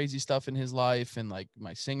like crazy stuff in his life, and like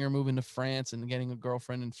my singer moving to France and getting a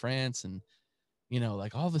girlfriend in France, and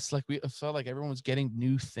like all this, like we felt like everyone was getting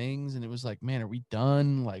new things, and it was like, man, are we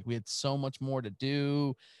done? Like, we had so much more to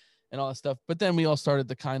do and all that stuff. But then we all started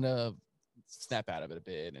to kind of snap out of it a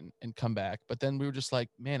bit and come back. But then we were just like,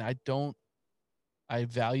 man, I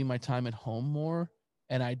value my time at home more,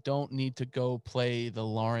 and I don't need to go play the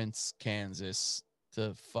Lawrence, Kansas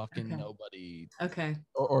to fucking nobody. Okay.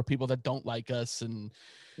 Or people that don't like us, and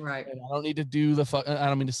right. And I don't need to do I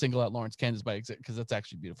don't mean to single out Lawrence, Kansas because that's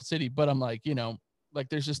actually a beautiful city, but I'm like, like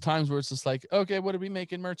there's just times where it's just like, okay, what are we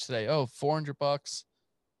making merch today? Oh, $400,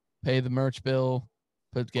 pay the merch bill,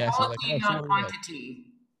 put gas in. Like, not quantity.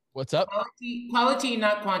 What's up? Quality,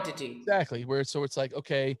 not quantity. Exactly. So it's like,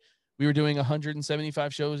 okay, we were doing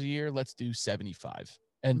 175 shows a year. Let's do 75.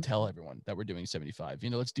 and tell everyone that we're doing 75.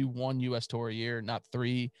 Let's do 1 US tour a year, not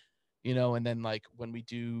 3, and then like when we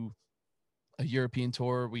do a European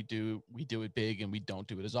tour, we do it big, and we don't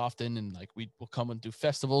do it as often. And like we will come and do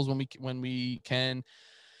festivals when we can.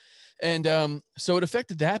 And so it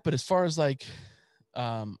affected that. But as far as like,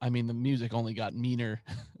 I mean, the music only got meaner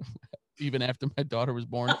even after my daughter was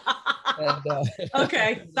born. And,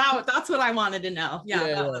 Okay, that's what I wanted to know. Yeah,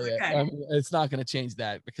 that was okay. I mean, it's not going to change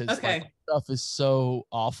that because like, stuff is so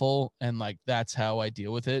awful, and like that's how I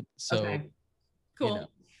deal with it. So cool,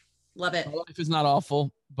 love it. My life is not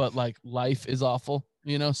awful, but like life is awful,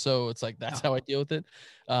 so it's like that's how I deal with it.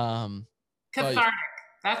 Cathartic.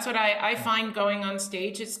 That's what I find going on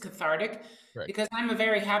stage is cathartic, because I'm a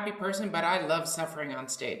very happy person, but I love suffering on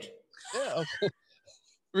stage. Yeah, okay.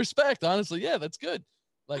 Respect, honestly. Yeah, that's good.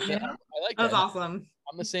 Like I like that. That's awesome.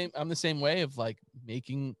 I'm the same way of like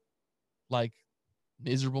making like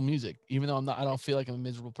miserable music, even though I don't feel like I'm a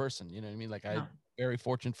miserable person. You know what I mean? Like I'm very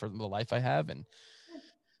fortunate for the life I have,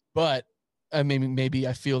 but maybe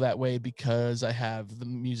I feel that way because I have the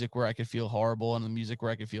music where I could feel horrible and the music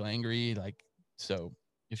where I could feel angry. Like, so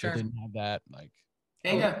if I didn't have that, like,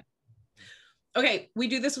 there you go. Okay, we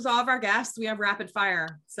do this with all of our guests. We have rapid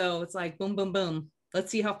fire, so it's like boom, boom, boom. Let's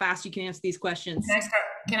see how fast you can answer these questions.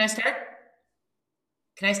 Can I start?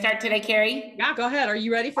 Can I start today, Carrie? Yeah, go ahead. Are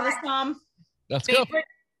you ready for this, Tom? Let's go.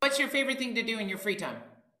 What's your favorite thing to do in your free time?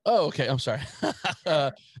 Oh, okay. I'm sorry.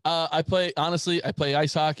 I play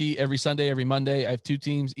ice hockey every Sunday, every Monday. I have 2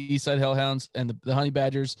 teams, Eastside Hellhounds and the Honey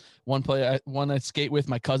Badgers. One I skate with.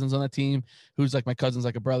 My cousin's on the team, who's like my cousin's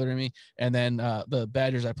like a brother to me. And then the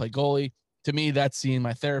Badgers, I play goalie. To me, that's seeing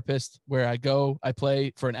my therapist, where I go, I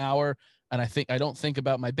play for an hour. And I don't think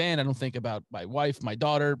about my band. I don't think about my wife, my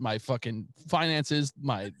daughter, my fucking finances,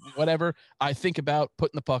 my whatever. I think about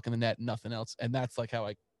putting the puck in the net and nothing else. And that's like how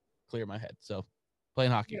I clear my head. So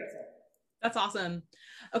playing hockey. That's awesome.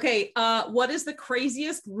 Okay. What is the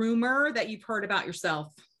craziest rumor that you've heard about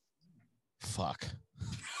yourself? Fuck.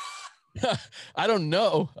 I don't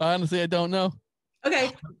know. Honestly, I don't know.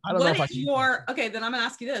 Okay. I don't know if okay, then I'm gonna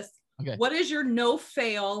ask you this. Okay. What is your no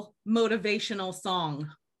fail motivational song?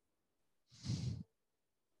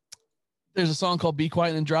 There's a song called Be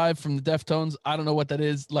Quiet and Drive from the Deftones. I don't know what that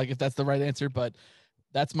is, like if that's the right answer, but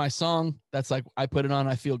that's my song. That's like, I put it on,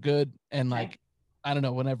 I feel good. And like, I don't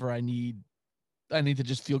know, whenever I need to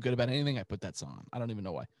just feel good about anything, I put that song on. I don't even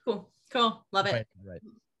know why. Cool. Love it. Right.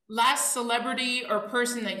 Last celebrity or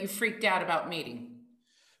person that you freaked out about meeting?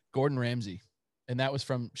 Gordon Ramsay. And that was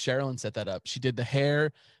from Sherilyn set that up. She did the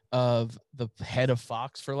hair of the head of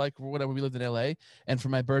Fox for like whatever. We lived in LA, and for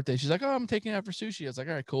my birthday, she's like, "Oh, I'm taking out for sushi." I was like,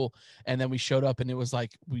 "All right, cool." And then we showed up, and it was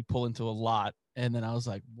like we pull into a lot, and then I was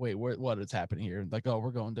like, "Wait, what is happening here?" Like, "Oh,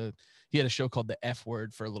 we're going to." He had a show called The F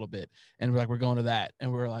Word for a little bit, and we're like, "We're going to that,"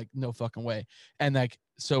 and we're like, "No fucking way!" And like,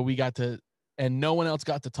 so we got to, and no one else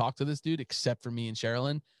got to talk to this dude except for me and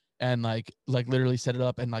Sherilyn. And like literally set it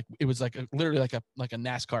up, and like it was like literally like a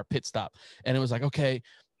NASCAR pit stop, and it was like, okay,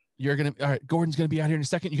 all right, Gordon's gonna be out here in a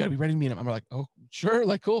second. You gotta be ready to meet him. I'm like, oh, sure,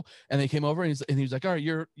 like cool. And they came over, and he was like, all right,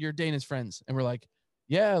 you're Dana's friends, and we're like,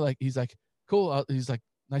 yeah, like he's like, cool. He's like,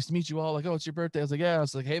 nice to meet you all. Like, oh, it's your birthday. I was like, yeah. I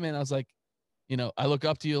was like, hey man, I was like, I look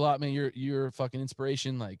up to you a lot, man. You're a fucking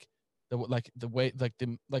inspiration. Like the way,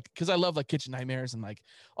 because I love like Kitchen Nightmares and like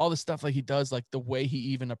all the stuff like he does, like the way he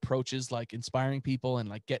even approaches like inspiring people and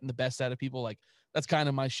like getting the best out of people, like that's kind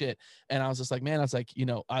of my shit. And I was just like, man, I was like,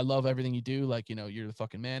 I love everything you do, like, you're the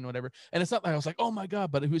fucking man, whatever. And it's not like I was like, oh my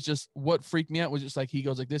god, but it was just, what freaked me out was just like, he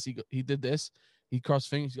goes like this, he did this, he crossed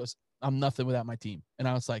fingers, he goes, I'm nothing without my team. And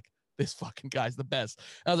I was like, this fucking guy's the best.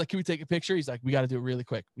 And I was like, can we take a picture? He's like, we got to do it really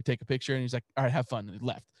quick. We take a picture, and he's like, all right, have fun. And he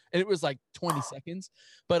left. And it was like 20 seconds,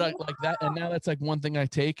 but I like that. And now that's like one thing I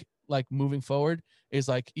take like moving forward is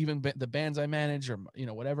like, even the bands I manage or,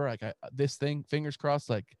 whatever, like this thing, fingers crossed,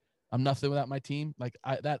 like I'm nothing without my team. Like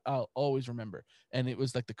I'll always remember. And it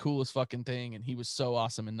was like the coolest fucking thing. And he was so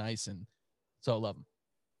awesome and nice. And so I love him.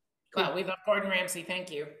 Well, we love Gordon Ramsay.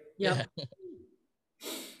 Thank you. Yeah.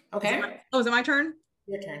 Okay. Is it my turn?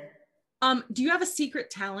 Your turn. Do you have a secret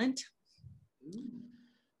talent?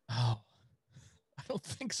 Oh, I don't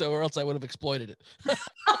think so, or else I would have exploited it.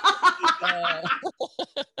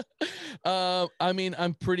 I mean,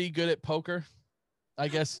 I'm pretty good at poker, I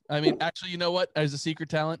guess. I mean, actually, you know what? As a secret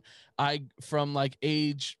talent, from like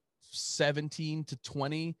age 17 to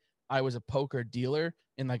 20, I was a poker dealer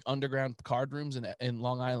in like underground card rooms in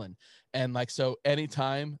Long Island. And like, so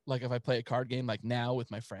anytime, like if I play a card game, like now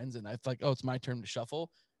with my friends and I like, oh, it's my turn to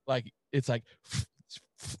shuffle. Like, it's like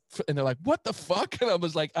And they're like, what the fuck? And I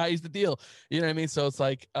was like, he's the deal. You know what I mean? So it's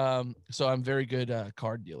like, so I'm very good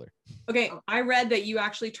card dealer. Okay, I read that you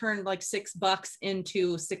actually turned like $6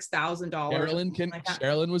 into $6,000.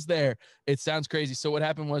 Sherilyn was there. It sounds crazy. So what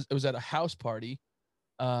happened was, it was at a house party.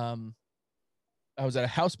 I was at a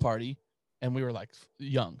house party and we were like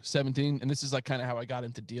young, 17. And this is like kind of how I got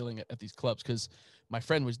into dealing at these clubs, because my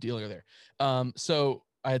friend was dealer there. So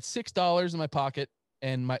I had $6 in my pocket,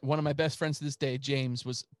 and one of my best friends to this day, James,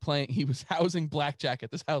 was playing. He was housing blackjack at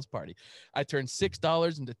this house party. I turned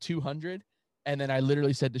 $6 into 200. And then I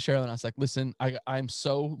literally said to Sherilyn, I was like, listen, I'm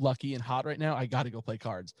so lucky and hot right now. I got to go play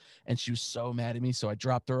cards. And she was so mad at me. So I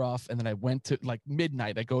dropped her off. And then I went to like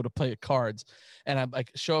midnight. I go to play cards, and I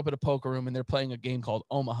like show up at a poker room, and they're playing a game called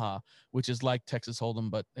Omaha, which is like Texas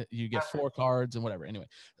Hold'em, but you get 4 cards and whatever. Anyway,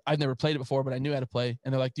 I've never played it before, but I knew how to play.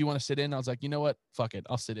 And they're like, do you want to sit in? I was like, you know what? Fuck it.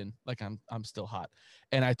 I'll sit in. Like I'm still hot.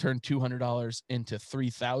 And I turned $200 into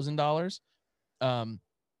 $3,000. And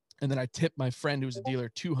then I tipped my friend who was a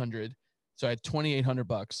dealer 200. So I had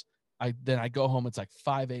 $2,800. Then I go home. It's like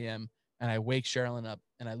 5 a.m. and I wake Sherilyn up,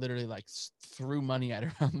 and I literally like threw money at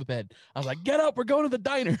her on the bed. I was like, get up, we're going to the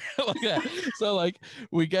diner. Like that. So like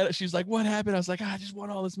we get it. She's like, what happened? I was like, I just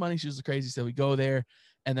won all this money. She was crazy. So we go there,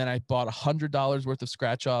 and then I bought $100 worth of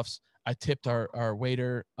scratch offs. I tipped our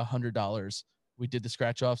waiter $100. We did the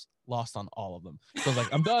scratch offs, lost on all of them. So I was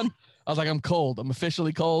like, I'm done. I was like, I'm cold. I'm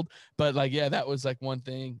officially cold. But like, yeah, that was like one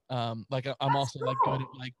thing. Like I'm also like good at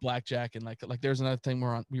like blackjack, and like there's another thing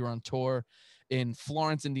we were on tour in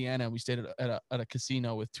Florence, Indiana. We stayed at a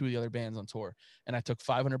casino with 2 of the other bands on tour, and I took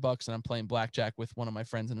 $500 and I'm playing blackjack with one of my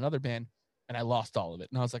friends in another band, and I lost all of it.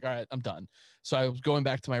 And I was like, all right, I'm done. So I was going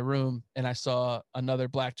back to my room, and I saw another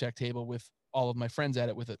blackjack table with all of my friends at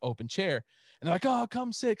it with an open chair. And they're like, oh,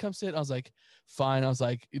 come sit. I was like, fine. I was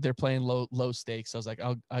like, they're playing low stakes. I was like,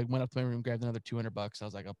 I went up to my room, grabbed another $200. I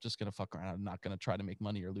was like, I'm just going to fuck around. I'm not going to try to make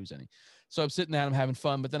money or lose any. So I'm sitting there, I'm having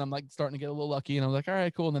fun, but then I'm like starting to get a little lucky, and I'm like, all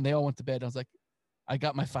right, cool. And then they all went to bed. I was like, I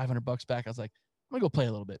got my $500 back. I was like, I'm gonna go play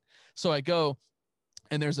a little bit. So I go,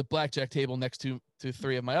 and there's a blackjack table next to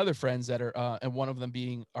 3 of my other friends that are, and one of them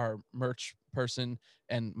being our merch person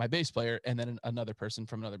and my bass player, and then another person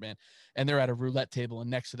from another band. And they're at a roulette table, and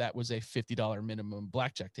next to that was a $50 minimum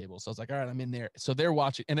blackjack table. So I was like, all right, I'm in there. So they're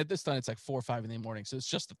watching, and at this time it's like 4 or 5 in the morning. So it's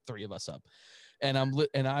just the 3 of us up. And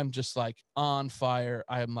I'm just like on fire.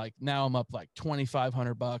 I'm like, now I'm up like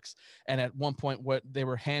 $2,500. And at one point, what they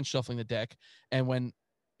were hand shuffling the deck, and when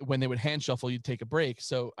they would hand shuffle, you'd take a break.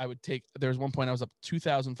 So there was one point I was up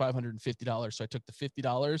 $2,550. So I took the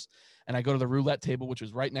 $50 and I go to the roulette table, which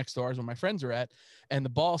was right next to ours where my friends are at, and the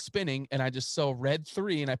ball spinning, and I just saw red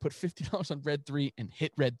 3, and I put $50 on red 3 and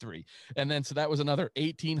hit red 3. And then, so that was another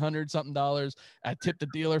 $1,800 something dollars. I tipped the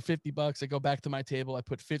dealer $50. I go back to my table. I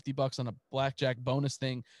put $50 on a blackjack bonus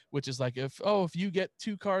thing, which is like, if you get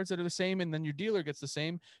 2 cards that are the same and then your dealer gets the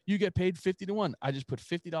same, you get paid 50-1. I just put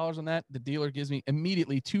 $50 on that. The dealer gives me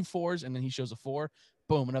immediately 2 4s, and then he shows a 4.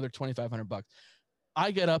 Boom, another $2,500.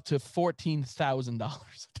 I get up to $14,000 at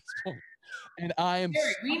this point, and I am.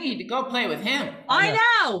 Jerry, we need to go play with him. I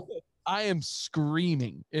know. I am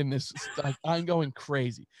screaming in this. Like, I'm going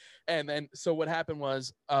crazy. And then, so what happened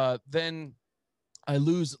was, then I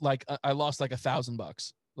lost like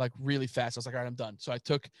 $1,000, like really fast. I was like, all right, I'm done. So I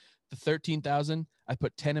took the 13,000. I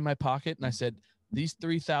put 10 in my pocket, and I said, these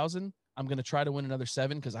 3,000. I'm going to try to win another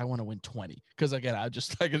 7 because I want to win 20. Because again, I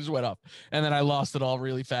just went up, and then I lost it all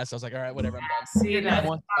really fast. I was like, all right, whatever. I'm done. See,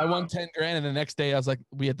 I won 10 grand. And the next day I was like,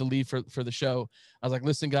 we had to leave for the show. I was like,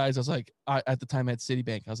 listen, guys, I was like, at the time I had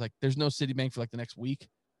Citibank. I was like, there's no Citibank for like the next week.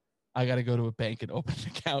 I got to go to a bank and open an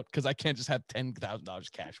account because I can't just have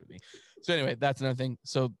 $10,000 cash with me. So anyway, that's another thing.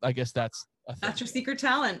 So I guess that's your secret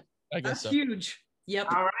talent. I guess that's so. huge. Yep.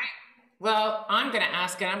 All right. Well, I'm going to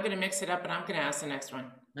ask, and I'm going to mix it up, and I'm going to ask the next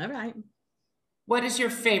one. All right. What is your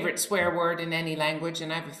favorite swear word in any language?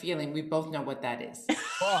 And I have a feeling we both know what that is.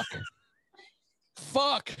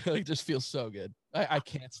 Fuck. It just feels so good. I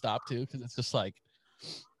can't stop too, because it's just like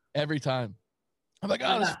every time I'm like,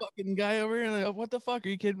 oh, this fucking guy over here. Like, what the fuck? Are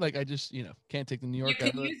you kidding? Like, I just, can't take the New York.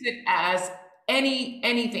 You can use it as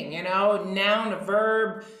anything, noun, a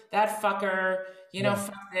verb, that fucker,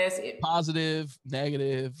 fuck this. Positive,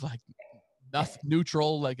 negative, like nothing,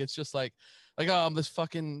 neutral. Like, it's just like, this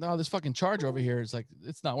fucking charger over here is like,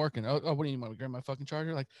 it's not working. Oh, what do you want to grab my fucking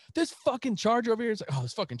charger? Like, this fucking charger over here is like, oh,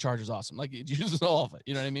 this fucking charger's awesome. Like, it uses all of it.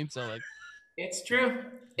 You know what I mean? So like, it's true.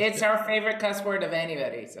 It's our favorite cuss word of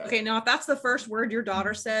anybody. So. Okay, now if that's the first word your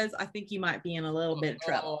daughter says, I think you might be in a little bit of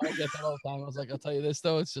trouble. I get that all the time. I was like, I'll tell you this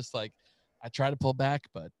though. It's just like, I try to pull back,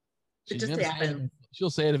 but It She's just gonna say it happens. eventually. She'll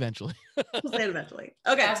say it eventually. We'll say it eventually.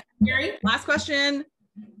 Okay. Yes, Carrie? Last question.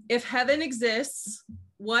 If heaven exists,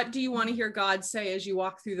 what do you want to hear God say as you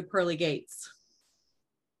walk through the pearly gates?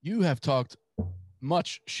 You have talked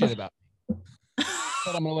much shit about me,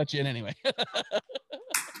 but I'm gonna let you in anyway.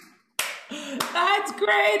 That's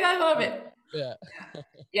great. I love it. Yeah.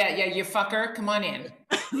 Yeah, you fucker. Come on in.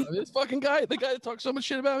 This fucking guy, the guy that talks so much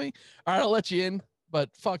shit about me. All right, I'll let you in, but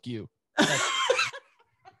fuck you.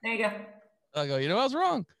 There you go. I go, you know, I was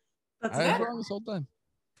wrong. That's I was it. wrong this whole time.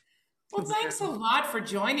 Well, thanks a lot for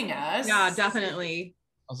joining us. Yeah, definitely.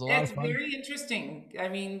 That was a lot It's of fun. very interesting. I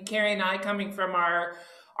mean, Carrie and I coming from our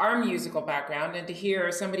musical background, and to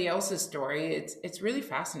hear somebody else's story, it's really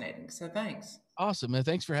fascinating. So thanks. Awesome, man.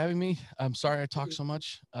 Thanks for having me. I'm sorry I talk so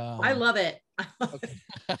much. I love it.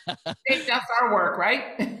 It does our work,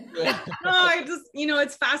 right? No, I just,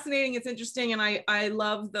 it's fascinating. It's interesting. And I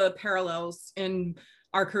love the parallels in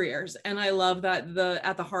our careers. And I love that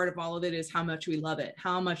at the heart of all of it is how much we love it,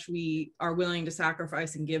 how much we are willing to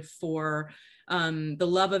sacrifice and give for the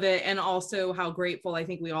love of it. And also how grateful I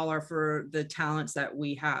think we all are for the talents that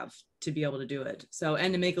we have to be able to do it. So,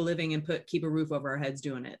 and to make a living and keep a roof over our heads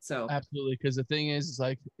doing it. So Absolutely. Because the thing is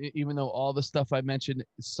like, even though all the stuff I mentioned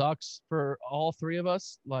sucks for all three of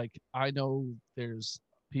us, like I know there's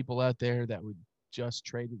people out there that would just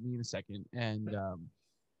trade with me in a second. And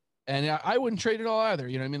I wouldn't trade it all either.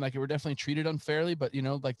 You know what I mean? Like we're definitely treated unfairly, but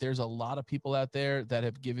like there's a lot of people out there that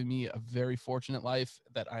have given me a very fortunate life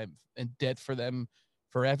that I'm in debt for them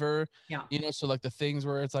forever. Yeah. So like the things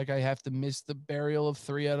where it's like I have to miss the burial of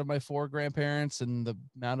 3 out of my 4 grandparents and the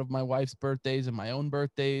amount of my wife's birthdays and my own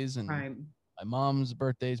birthdays and right. my mom's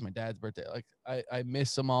birthdays, my dad's birthday. Like I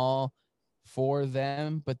miss them all for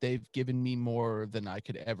them, but they've given me more than I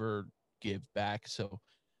could ever give back. So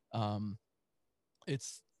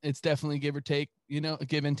it's definitely give or take,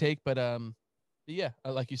 give and take. But yeah,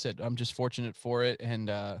 like you said, I'm just fortunate for it.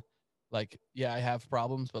 And like, yeah, I have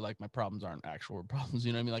problems, but like my problems aren't actual problems.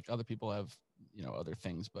 You know what I mean? Like other people have, other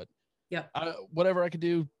things, but yeah, whatever I can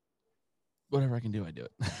do, I do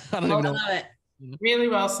it. I don't even know. Love it. Really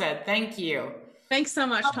well said. Thank you. Thanks so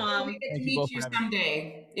much, Tom. We get to Thank you meet both you for having me.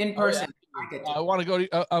 someday in person. I want to go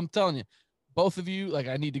to, I'm telling you, both of you, like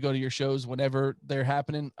I need to go to your shows whenever they're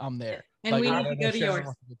happening. I'm there. And like, we I need to don't know go if to Sharon yours.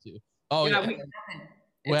 wants to go too. Oh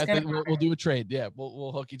Yeah, yeah. We'll do a trade. Yeah,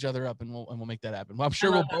 we'll hook each other up and we'll make that happen. Well, I'm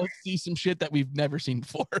sure we'll both see some shit that we've never seen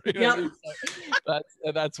before. You know what I mean?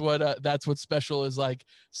 That's what's special is like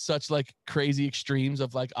such like crazy extremes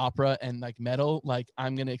of like opera and like metal. Like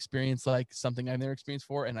I'm gonna experience like something I've never experienced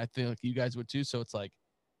before, and I feel like you guys would too. So it's like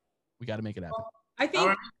we got to make it happen. I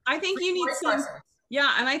think you need some.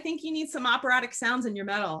 Yeah, and I think you need some operatic sounds in your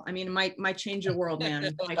metal. I mean, it might change your world, man.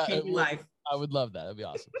 It might change your life. I would love that. That'd be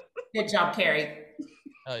awesome. Good job, Carrie.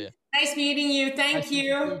 Oh yeah. Nice meeting you. Thank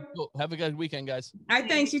you. Cool. Have a good weekend, guys. All right,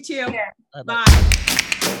 thanks, you too. All right, bye.